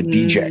Fever, who was a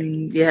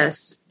DJ.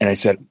 Yes. And I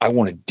said, I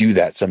want to do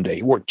that someday.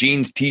 He wore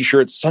jeans,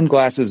 T-shirts,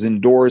 sunglasses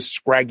indoors,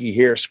 scraggy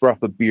hair,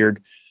 scruff of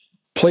beard,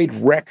 played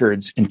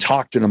records and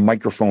talked in a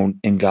microphone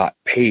and got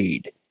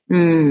paid.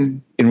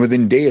 And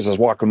within days, I was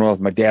walking around with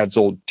my dad's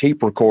old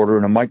tape recorder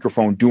and a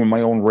microphone doing my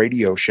own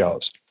radio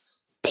shows.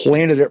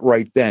 Planted it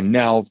right then.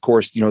 Now, of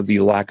course, the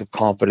lack of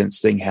confidence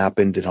thing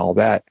happened and all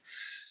that.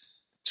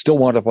 Still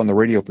wound up on the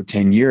radio for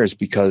 10 years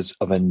because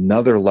of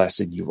another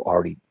lesson you've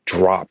already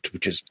dropped,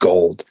 which is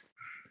gold.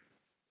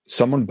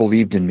 Someone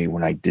believed in me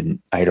when I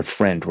didn't. I had a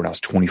friend when I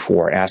was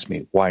 24 asked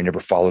me why I never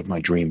followed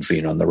my dream of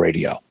being on the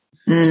radio.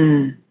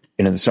 And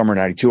in the summer of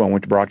 92, I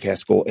went to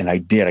broadcast school, and I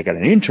did. I got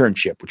an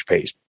internship, which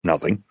pays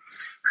nothing.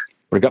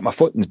 But I got my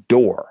foot in the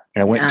door,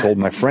 and I went and told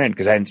my friend,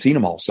 because I hadn't seen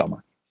him all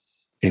summer.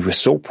 And he was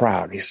so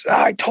proud. He said,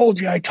 I told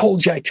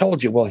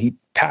you. Well, he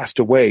passed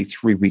away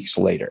 3 weeks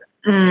later.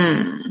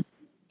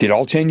 Did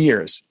all 10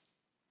 years.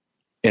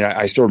 And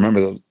I still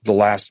remember the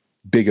last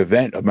big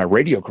event of my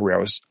radio career.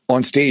 I was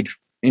on stage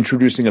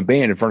introducing a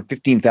band in front of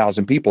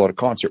 15,000 people at a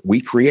concert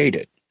we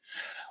created,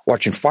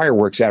 watching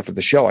fireworks after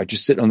the show. I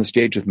just sit on the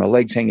stage with my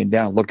legs hanging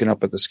down, looking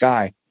up at the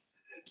sky.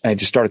 And I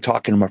just started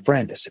talking to my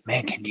friend. I said,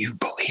 man, can you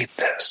believe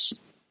this?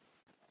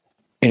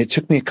 And it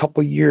took me a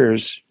couple of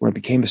years when I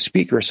became a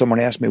speaker. Someone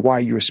asked me, why are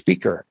you a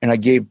speaker? And I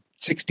gave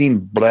 16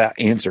 blah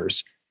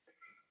answers.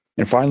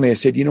 And finally I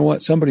said, you know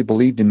what? Somebody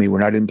believed in me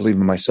when I didn't believe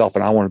in myself.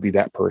 And I want to be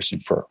that person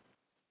for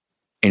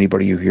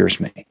anybody who hears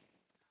me.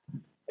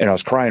 And I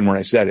was crying when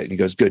I said it. And he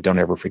goes, good. Don't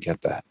ever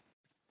forget that.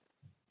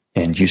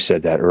 And you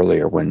said that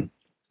earlier when,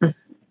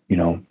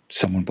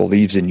 someone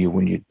believes in you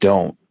when you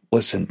don't.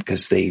 Listen,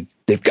 because they've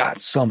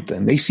got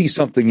something. They see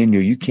something in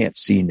you can't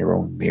see in your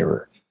own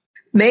mirror.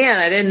 Man,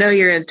 I didn't know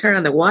you were going to turn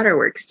on the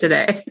waterworks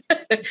today.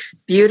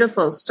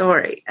 Beautiful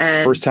story.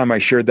 And first time I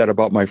shared that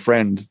about my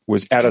friend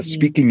was at a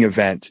speaking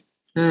event.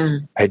 I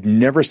had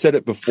never said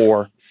it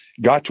before.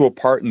 Got to a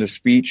part in the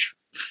speech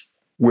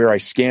where I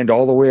scanned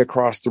all the way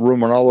across the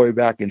room and all the way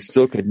back and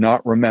still could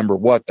not remember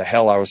what the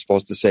hell I was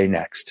supposed to say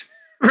next.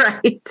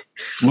 Right.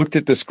 Looked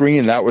at the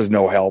screen. That was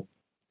no help.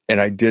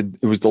 And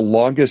it was the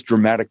longest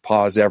dramatic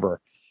pause ever.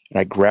 And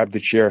I grabbed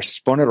the chair,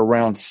 spun it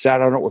around,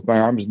 sat on it with my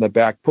arms in the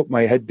back, put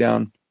my head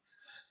down.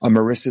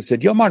 Marissa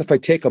said, you don't mind if I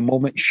take a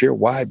moment and share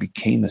why I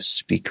became a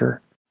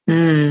speaker?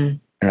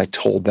 And I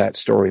told that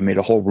story, made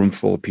a whole room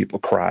full of people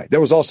cry. That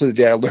was also the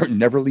day I learned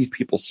never leave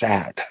people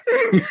sad.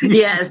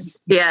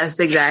 Yes,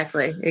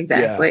 exactly.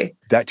 Yeah,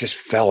 that just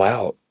fell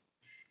out.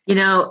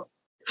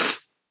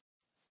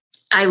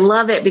 I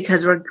love it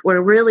because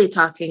we're really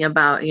talking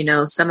about,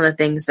 some of the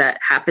things that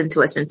happened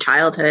to us in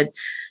childhood.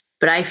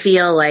 But I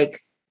feel like,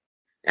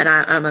 and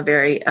I'm a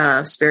very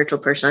spiritual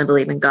person. I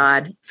believe in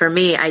God. For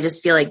me, I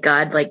just feel like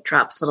God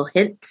drops little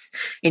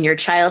hints in your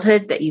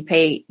childhood that you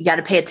got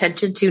to pay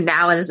attention to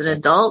now as an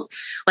adult.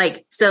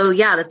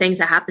 The things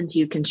that happen to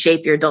you can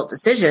shape your adult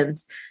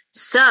decisions.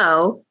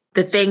 So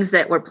the things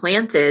that were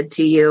planted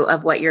to you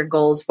of what your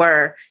goals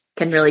were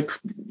can really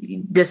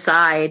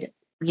decide,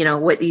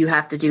 what you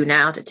have to do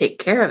now to take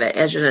care of it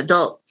as an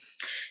adult.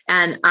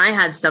 And I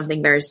had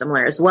something very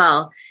similar as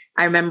well.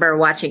 I remember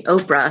watching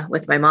Oprah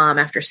with my mom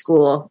after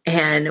school,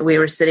 and we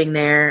were sitting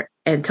there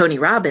and Tony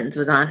Robbins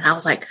was on. I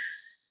was like,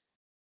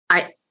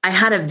 I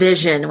had a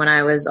vision when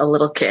I was a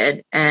little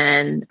kid,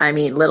 and I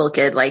mean, little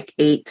kid,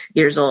 8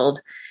 years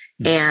old,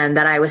 and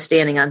that I was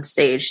standing on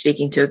stage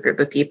speaking to a group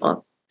of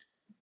people.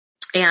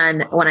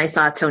 And when I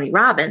saw Tony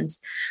Robbins,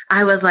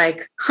 I was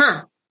like,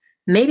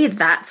 maybe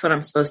that's what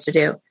I'm supposed to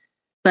do,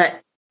 but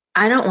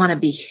I don't want to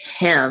be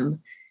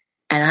him.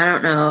 And I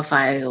don't know if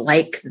I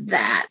like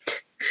that.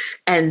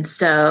 And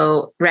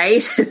so,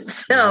 right.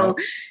 So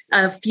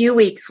a few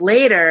weeks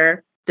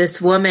later,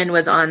 this woman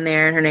was on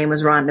there and her name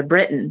was Rhonda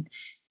Britton.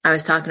 I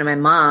was talking to my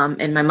mom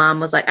and my mom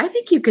was like, I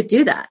think you could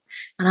do that.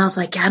 And I was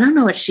like, I don't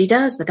know what she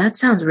does, but that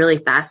sounds really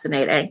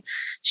fascinating.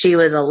 She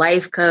was a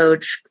life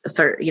coach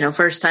for,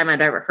 first time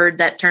I'd ever heard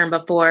that term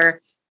before.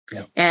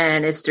 Yep.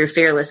 And it's through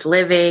fearless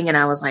living. And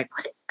I was like,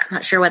 what? I'm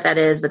not sure what that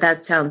is, but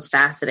that sounds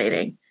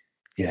fascinating.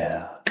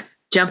 Yeah.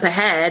 Jump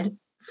ahead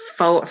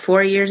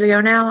 4 years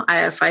ago now,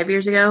 5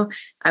 years ago,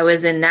 I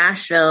was in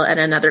Nashville at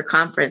another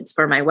conference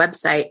for my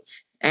website.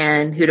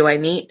 And who do I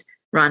meet?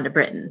 Rhonda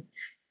Britton.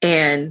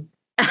 And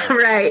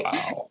right.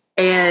 Wow.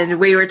 And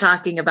we were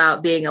talking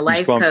about being a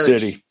life coach.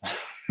 City.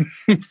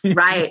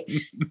 Right.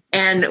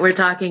 And we're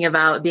talking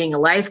about being a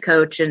life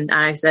coach. And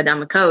I said,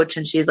 I'm a coach.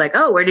 And she's like,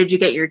 oh, where did you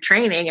get your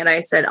training? And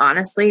I said,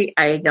 honestly,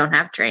 I don't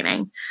have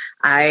training.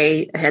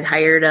 I had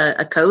hired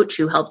a coach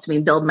who helped me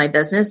build my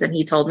business. And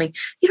he told me,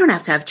 you don't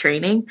have to have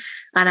training.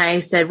 And I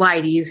said,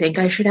 why do you think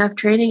I should have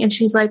training? And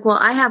she's like, well,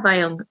 I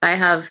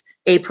have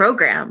a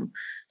program,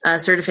 a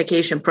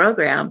certification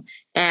program.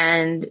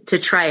 And to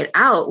try it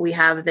out, we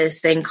have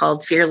this thing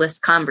called Fearless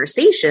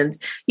Conversations.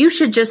 You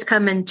should just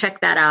come and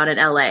check that out in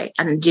LA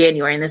and in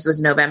January. And this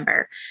was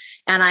November.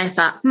 And I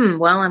thought,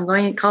 well, I'm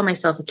going to call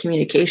myself a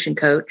communication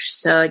coach.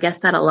 So I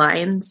guess that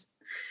aligns.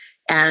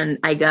 And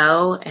I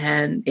go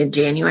and in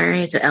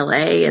January to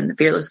LA and the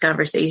Fearless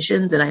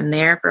Conversations. And I'm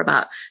there for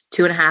about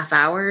 2.5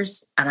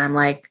 hours. And I'm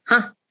like,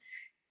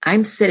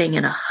 I'm sitting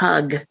in a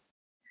hug.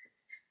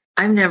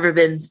 I've never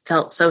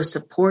felt so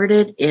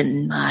supported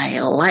in my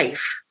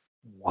life.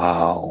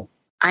 Wow.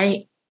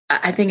 I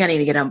think I need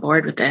to get on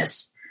board with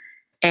this.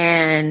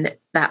 And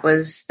that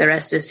was, the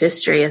rest is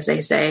history, as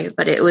they say,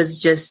 but it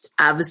was just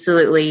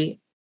absolutely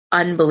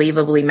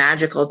unbelievably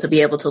magical to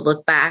be able to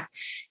look back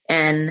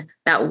and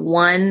that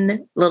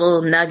one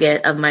little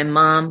nugget of my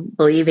mom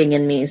believing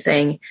in me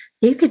saying,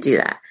 you could do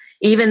that.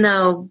 Even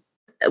though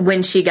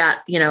when she got,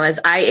 as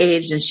I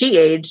aged and she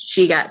aged,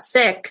 she got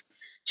sick.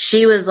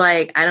 She was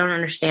like, I don't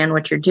understand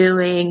what you're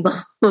doing,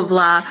 blah, blah,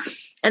 blah.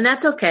 And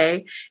that's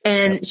okay.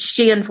 And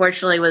she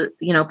unfortunately was,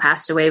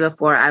 passed away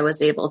before I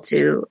was able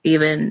to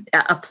even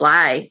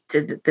apply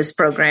to this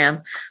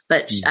program.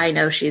 But I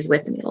know she's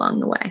with me along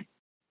the way.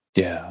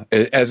 Yeah.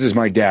 As is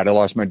my dad. I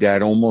lost my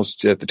dad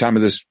almost at the time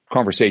of this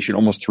conversation,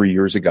 almost 3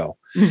 years ago.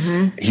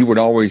 Mm-hmm. He would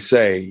always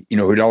say,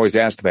 he'd always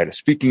ask about a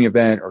speaking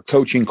event or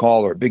coaching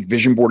call or a big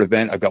vision board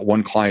event. I've got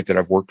one client that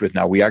I've worked with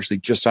now. We actually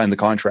just signed the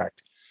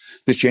contract.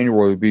 This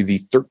January will be the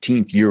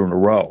 13th year in a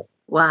row.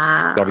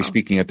 Wow. I'll be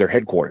speaking at their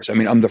headquarters. I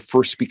mean, I'm the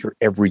first speaker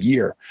every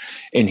year.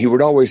 And he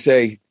would always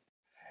say,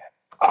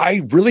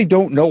 I really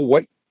don't know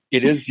what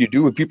it is you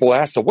do. When people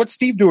ask, so what's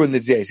Steve doing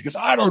these days? He goes,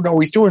 I don't know.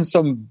 He's doing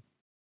some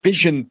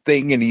vision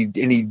thing and he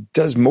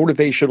does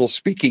motivational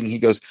speaking. He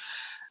goes,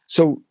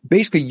 so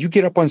basically you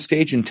get up on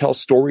stage and tell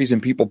stories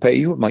and people pay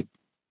you. I'm like,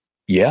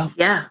 yeah.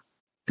 Yeah.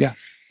 Yeah.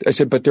 I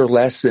said, but they're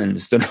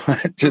lessons. They're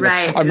not,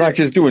 right. I'm not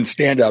just doing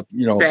stand-up,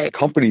 right.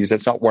 companies.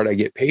 That's not what I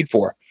get paid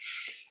for.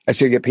 I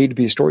say I get paid to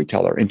be a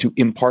storyteller and to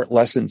impart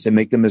lessons and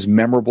make them as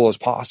memorable as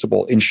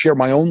possible and share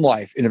my own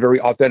life in a very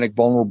authentic,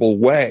 vulnerable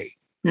way.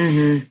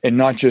 Mm-hmm. And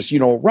not just,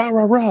 rah,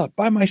 rah, rah,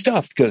 buy my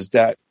stuff. Because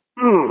that,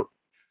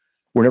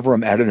 whenever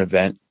I'm at an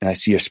event and I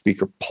see a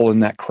speaker pulling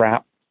that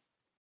crap,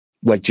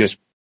 like just,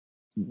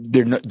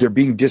 they're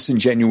being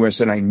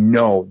disingenuous. And I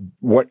know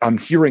what I'm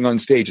hearing on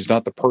stage is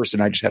not the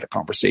person I just had a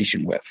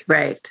conversation with.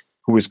 Right.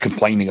 Who was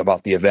complaining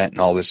about the event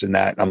and all this and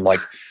that. And I'm like,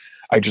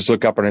 I just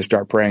look up and I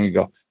start praying and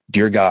go,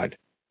 dear God,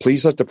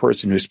 please let the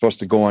person who's supposed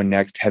to go on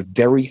next have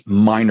very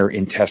minor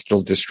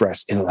intestinal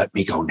distress and let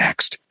me go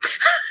next.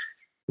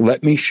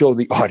 Let me show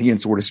the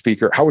audience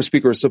how a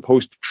speaker is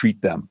supposed to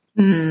treat them.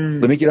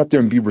 Let me get up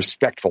there and be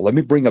respectful. Let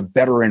me bring a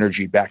better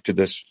energy back to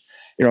this.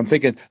 I'm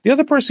thinking the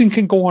other person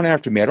can go on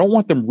after me. I don't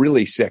want them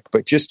really sick,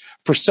 but just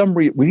for some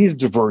reason, we need a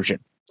diversion.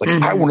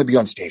 Like I want to be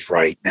on stage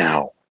right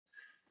now,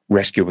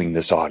 rescuing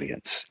this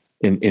audience.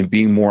 And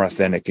being more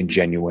authentic and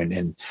genuine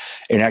and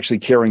actually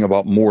caring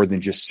about more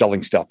than just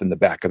selling stuff in the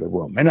back of the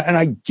room. And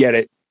I get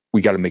it.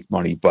 We got to make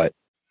money, but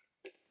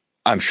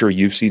I'm sure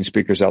you've seen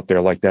speakers out there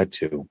like that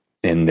too.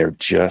 And they're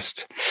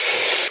just,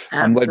 absolutely.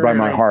 I'm led by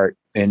my heart.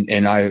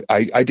 And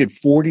I did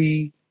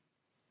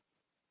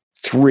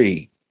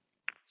 43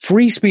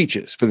 free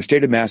speeches for the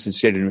state of Mass and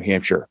state of New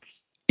Hampshire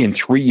in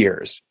 3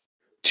 years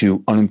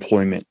to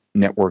unemployment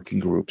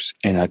networking groups.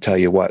 And I tell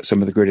you what,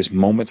 some of the greatest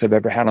moments I've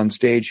ever had on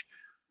stage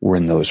were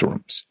in those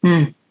rooms.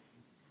 I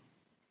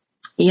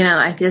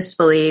just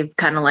believe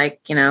kind of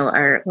like,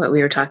 what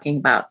we were talking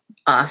about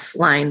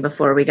offline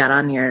before we got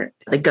on here,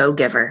 the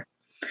go-giver.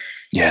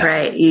 Yeah.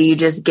 Right. You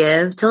just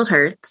give till it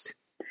hurts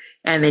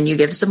and then you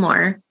give some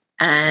more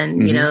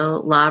and,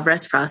 law of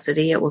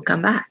reciprocity, it will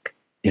come back.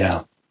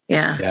 Yeah.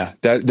 Yeah. Yeah.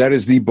 That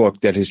is the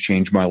book that has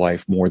changed my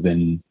life more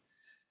than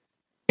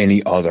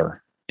any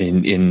other.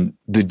 In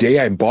the day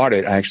I bought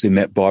it, I actually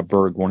met Bob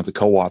Berg, one of the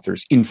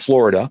co-authors in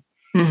Florida.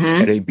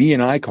 At a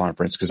B&I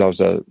conference, because I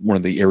was one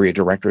of the area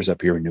directors up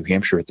here in New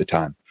Hampshire at the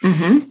time,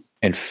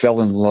 and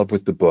fell in love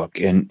with the book.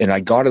 And I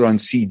got it on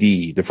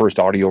CD, the first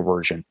audio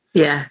version.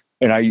 Yeah.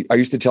 And I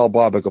used to tell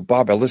Bob, I go,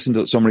 Bob, I listened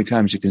to it so many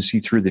times you can see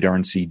through the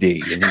darn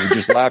CD. And he would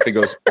just laugh. He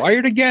goes, buy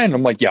it again.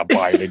 I'm like, yeah,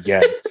 buy it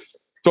again.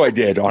 So I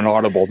did on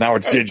Audible. Now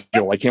it's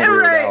digital. I can't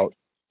wear it out.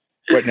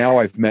 But now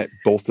I've met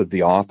both of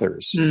the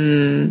authors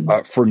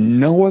for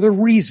no other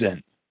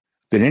reason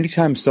than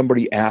anytime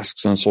somebody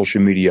asks on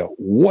social media,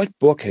 what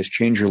book has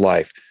changed your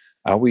life?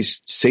 I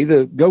always say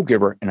the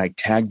Go-Giver and I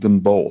tag them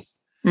both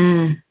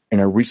Mm.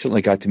 And I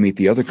recently got to meet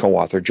the other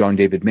co-author, John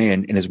David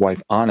Mann, and his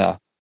wife, Anna,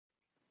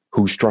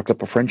 who struck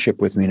up a friendship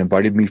with me and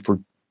invited me for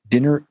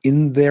dinner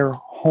in their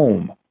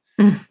home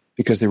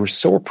because they were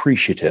so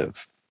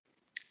appreciative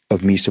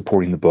of me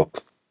supporting the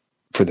book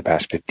for the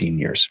past 15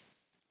 years.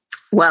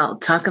 Well,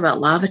 talk about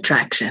law of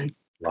attraction.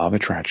 Law of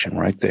attraction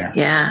right there.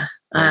 Yeah.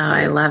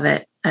 I love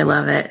it. I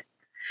love it.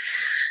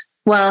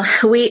 Well,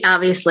 we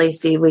obviously,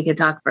 Steve, we could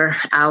talk for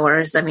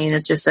hours. I mean,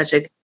 it's just such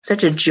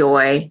a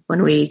joy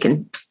when we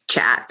can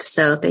chat.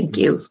 So thank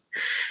you.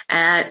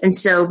 And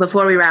so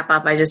before we wrap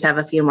up, I just have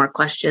a few more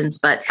questions,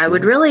 but sure. I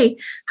would really,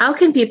 how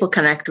can people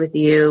connect with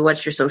you?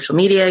 What's your social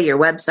media, your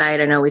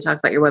website? I know we talked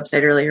about your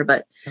website earlier,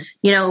 but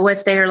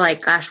if they're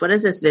like, gosh, what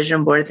is this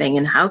vision board thing?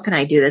 And how can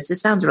I do this?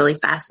 This sounds really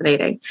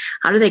fascinating.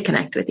 How do they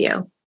connect with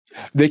you?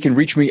 They can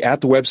reach me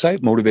at the website,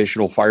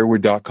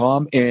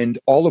 motivationalfirewood.com. And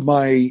all of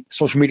my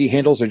social media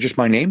handles are just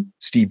my name,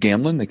 Steve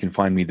Gamlin. They can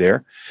find me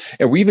there.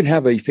 And we even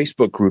have a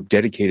Facebook group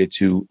dedicated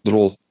to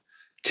little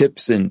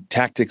tips and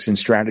tactics and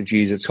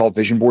strategies. It's called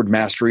Vision Board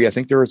Mastery. I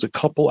think there is a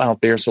couple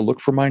out there, so look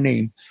for my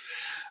name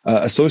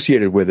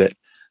associated with it.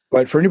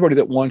 But for anybody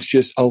that wants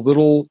just a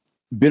little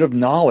bit of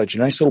knowledge, a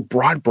nice little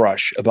broad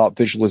brush about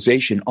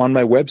visualization, on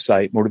my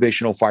website,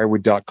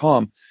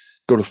 motivationalfirewood.com,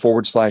 go to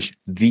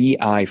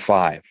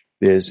 /VI5.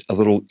 There's a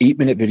little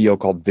 8-minute video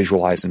called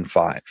Visualize in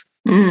 5.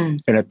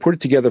 And I put it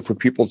together for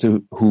people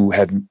who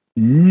have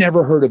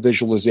never heard of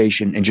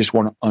visualization and just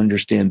want to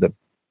understand the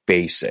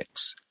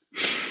basics.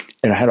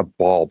 And I had a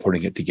ball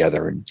putting it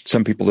together. And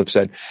some people have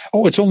said,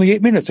 oh, it's only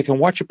 8 minutes. I can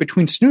watch it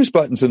between snooze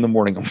buttons in the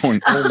morning. I'm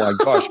going, oh my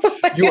gosh,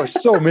 you are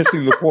so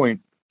missing the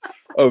point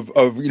of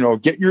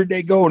getting your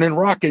day going and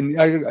rocking.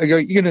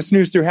 You're going to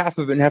snooze through half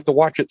of it and have to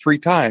watch it 3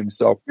 times.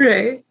 So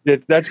right.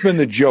 That's been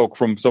the joke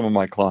from some of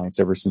my clients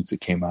ever since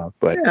it came out.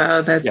 But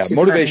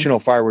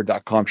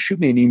motivationalfirewood.com. Shoot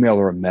me an email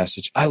or a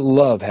message. I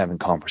love having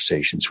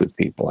conversations with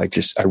people. I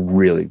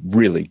really,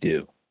 really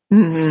do.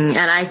 Mm-hmm.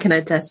 And I can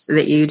attest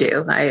that you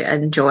do. I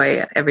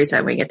enjoy every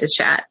time we get to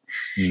chat.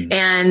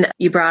 And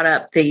you brought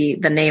up the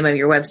name of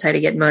your website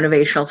again,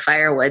 Motivational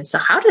Firewood. So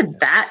how did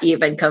that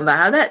even come about?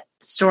 How that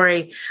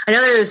story? I know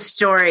there's a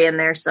story in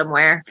there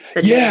somewhere.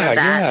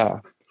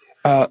 My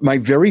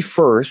very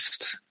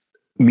first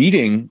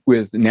meeting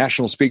with the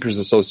National Speakers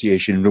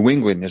Association in New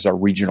England is our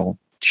regional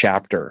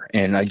chapter.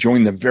 And I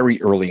joined them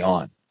very early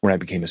on when I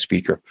became a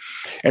speaker.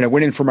 And I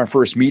went in for my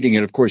first meeting.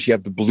 And of course, you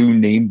have the blue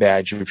name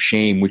badge of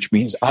shame, which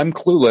means I'm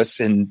clueless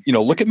and,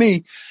 look at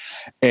me.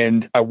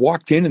 And I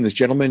walked in and this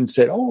gentleman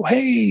said, oh,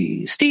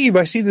 hey, Steve,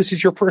 I see this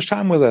is your first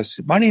time with us.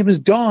 My name is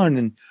Don.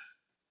 And,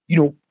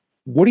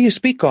 what do you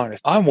speak on?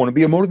 I want to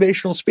be a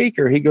motivational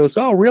speaker. He goes,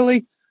 oh,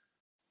 really?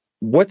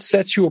 What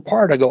sets you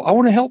apart? I go, I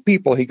want to help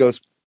people. He goes,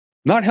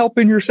 not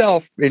helping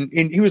yourself. And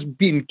he was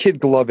being kid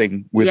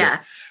gloving with it.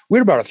 We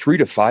had about a 3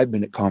 to 5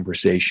 minute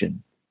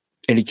conversation.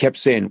 And he kept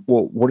saying,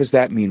 well, what does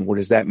that mean? What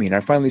does that mean? I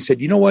finally said,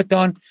 you know what,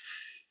 Don?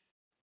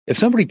 If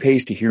somebody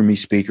pays to hear me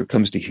speak or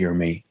comes to hear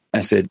me,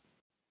 I said,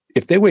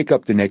 if they wake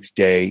up the next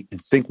day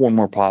and think one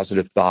more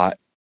positive thought,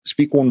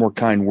 speak one more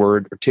kind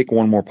word, or take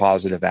one more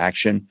positive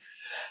action,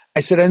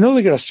 I said, I know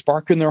they got a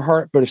spark in their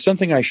heart, but if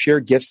something I share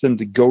gets them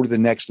to go to the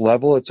next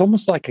level, it's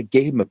almost like I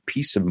gave them a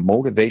piece of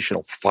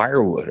motivational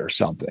firewood or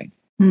something.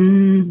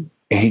 And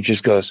he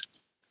just goes,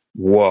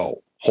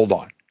 whoa, hold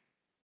on.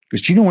 He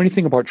goes, do you know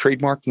anything about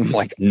trademarking? I'm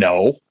like,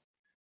 no.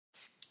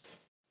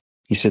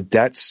 He said,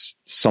 that's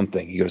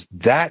something. He goes,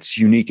 that's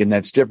unique and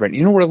that's different.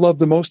 You know what I love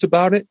the most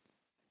about it?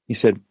 He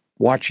said,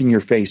 watching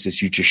your face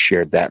as you just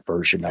shared that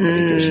version of it.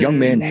 He goes, young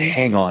man,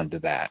 hang on to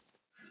that.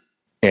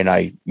 And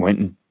I went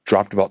and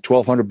dropped about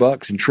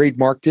 $1,200 and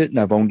trademarked it, and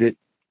I've owned it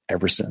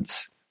ever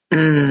since.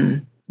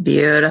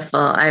 Beautiful.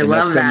 I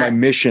love that. That's been my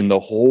mission the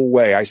whole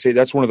way. I say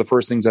that's one of the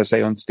first things I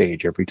say on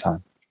stage every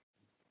time.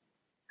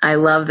 I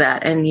love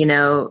that. And,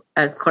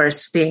 of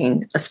course,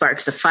 being a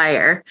Sparks of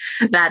Fire,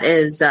 that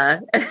is,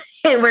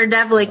 we're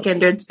definitely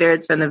kindred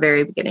spirits from the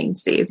very beginning,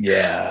 Steve.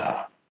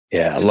 Yeah.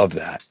 I love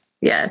that.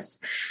 Yes.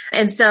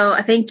 And so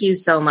I thank you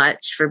so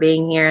much for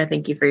being here.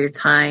 Thank you for your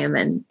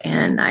time.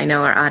 And I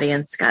know our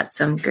audience got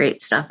some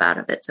great stuff out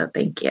of it. So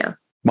thank you.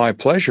 My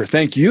pleasure.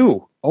 Thank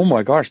you. Oh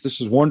my gosh, this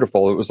was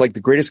wonderful. It was like the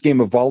greatest game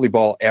of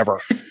volleyball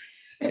ever.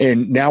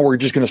 And now we're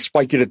just going to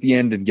spike it at the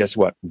end. And guess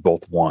what? We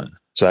both won.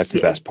 So that's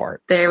the best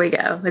part. There we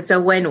go. It's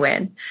a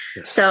win-win.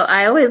 Yes. So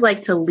I always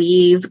like to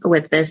leave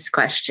with this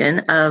question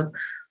of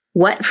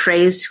what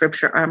phrase,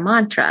 scripture, or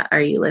mantra are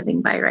you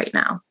living by right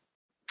now?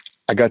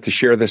 I got to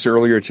share this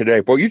earlier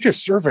today. Well, you're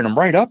just serving them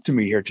right up to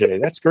me here today.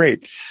 That's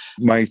great.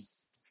 My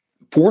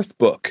 4th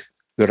book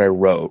that I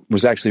wrote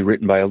was actually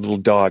written by a little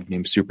dog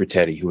named Super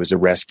Teddy, who was a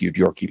rescued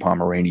Yorkie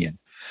Pomeranian.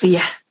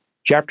 Yeah.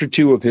 Chapter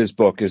 2 of his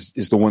book is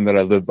the one that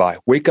I live by.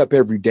 Wake up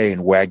every day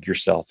and wag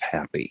yourself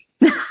happy.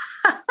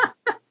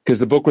 Because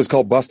the book was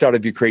called Bust Out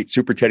of Your Crate,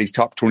 Super Teddy's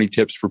Top 20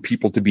 Tips for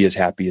People to Be as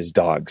Happy as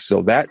Dogs.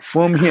 So that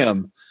from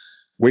him,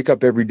 wake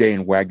up every day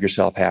and wag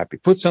yourself happy.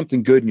 Put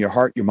something good in your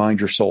heart, your mind,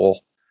 your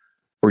soul,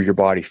 or your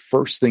body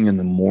first thing in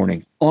the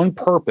morning on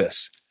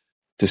purpose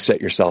to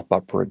set yourself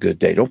up for a good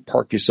day. Don't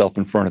park yourself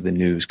in front of the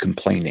news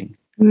complaining.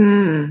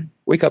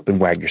 Wake up and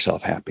wag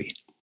yourself happy.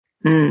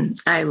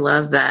 I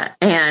love that.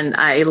 And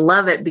I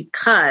love it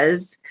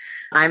because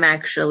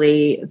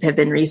have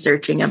been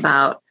researching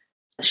about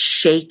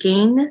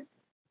shaking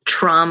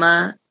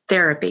trauma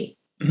therapy.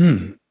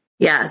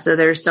 Yeah. So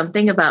there's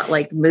something about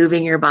like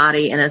moving your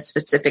body in a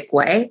specific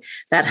way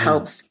that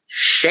helps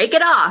shake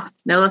it off.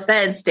 No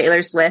offense,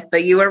 Taylor Swift,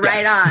 but you were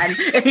right on.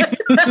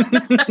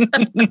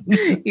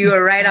 You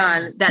were right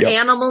on that.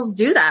 Animals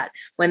do that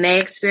when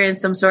they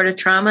experience some sort of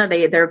trauma.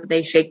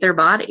 They shake their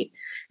body.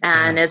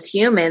 And as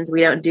humans,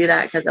 we don't do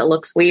that because it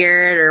looks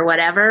weird or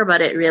whatever, but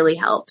it really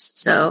helps.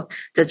 So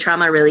it's a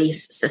trauma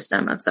release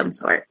system of some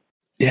sort.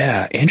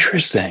 Yeah.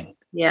 Interesting.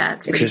 Yeah.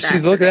 It's See,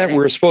 look at that.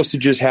 We're supposed to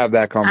just have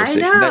that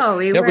conversation. I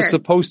know, that was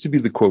supposed to be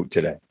the quote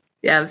today.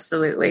 Yeah,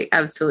 absolutely.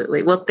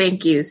 Absolutely. Well,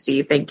 thank you,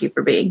 Steve. Thank you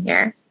for being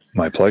here.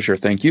 My pleasure.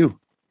 Thank you.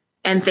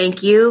 And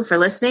thank you for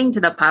listening to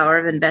the Power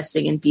of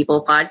Investing in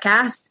People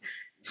podcast.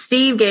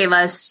 Steve gave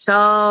us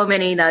so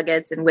many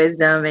nuggets and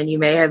wisdom, and you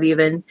may have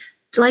even,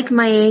 like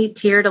me,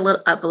 teared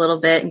up a little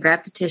bit and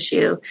grabbed a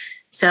tissue.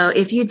 So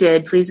if you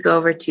did, please go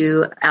over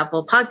to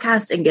Apple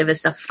Podcasts and give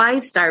us a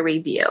 5-star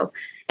review.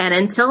 And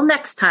until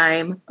next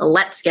time,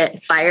 let's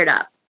get fired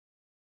up.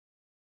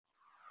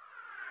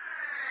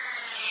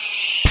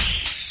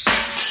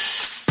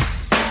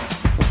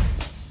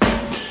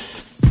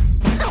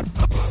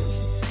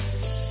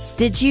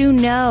 Did you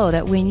know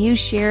that when you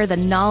share the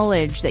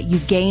knowledge that you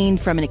gained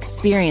from an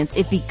experience,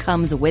 it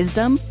becomes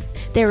wisdom?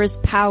 There is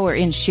power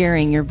in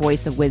sharing your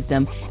voice of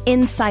wisdom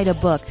inside a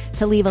book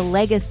to leave a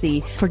legacy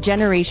for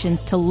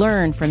generations to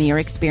learn from your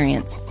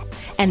experience.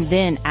 And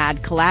then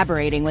add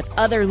collaborating with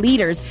other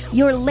leaders,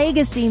 your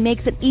legacy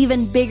makes an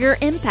even bigger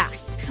impact.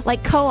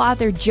 Like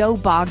co-author Joe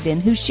Bogdan,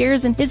 who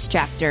shares in his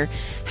chapter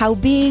how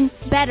being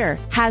better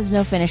has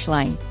no finish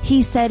line.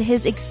 He said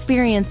his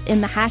experience in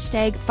the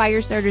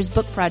 #Firestarters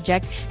book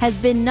project has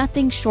been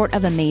nothing short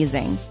of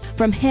amazing.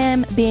 From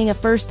him being a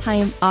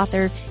first-time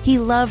author, he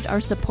loved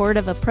our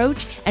supportive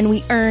approach, and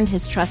we earned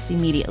his trust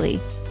immediately.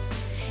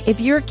 If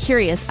you're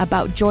curious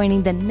about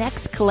joining the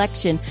next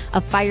collection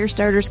of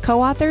Firestarters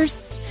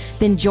co-authors,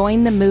 then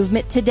join the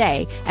movement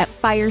today at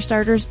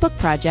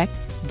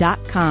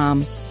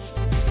firestartersbookproject.com.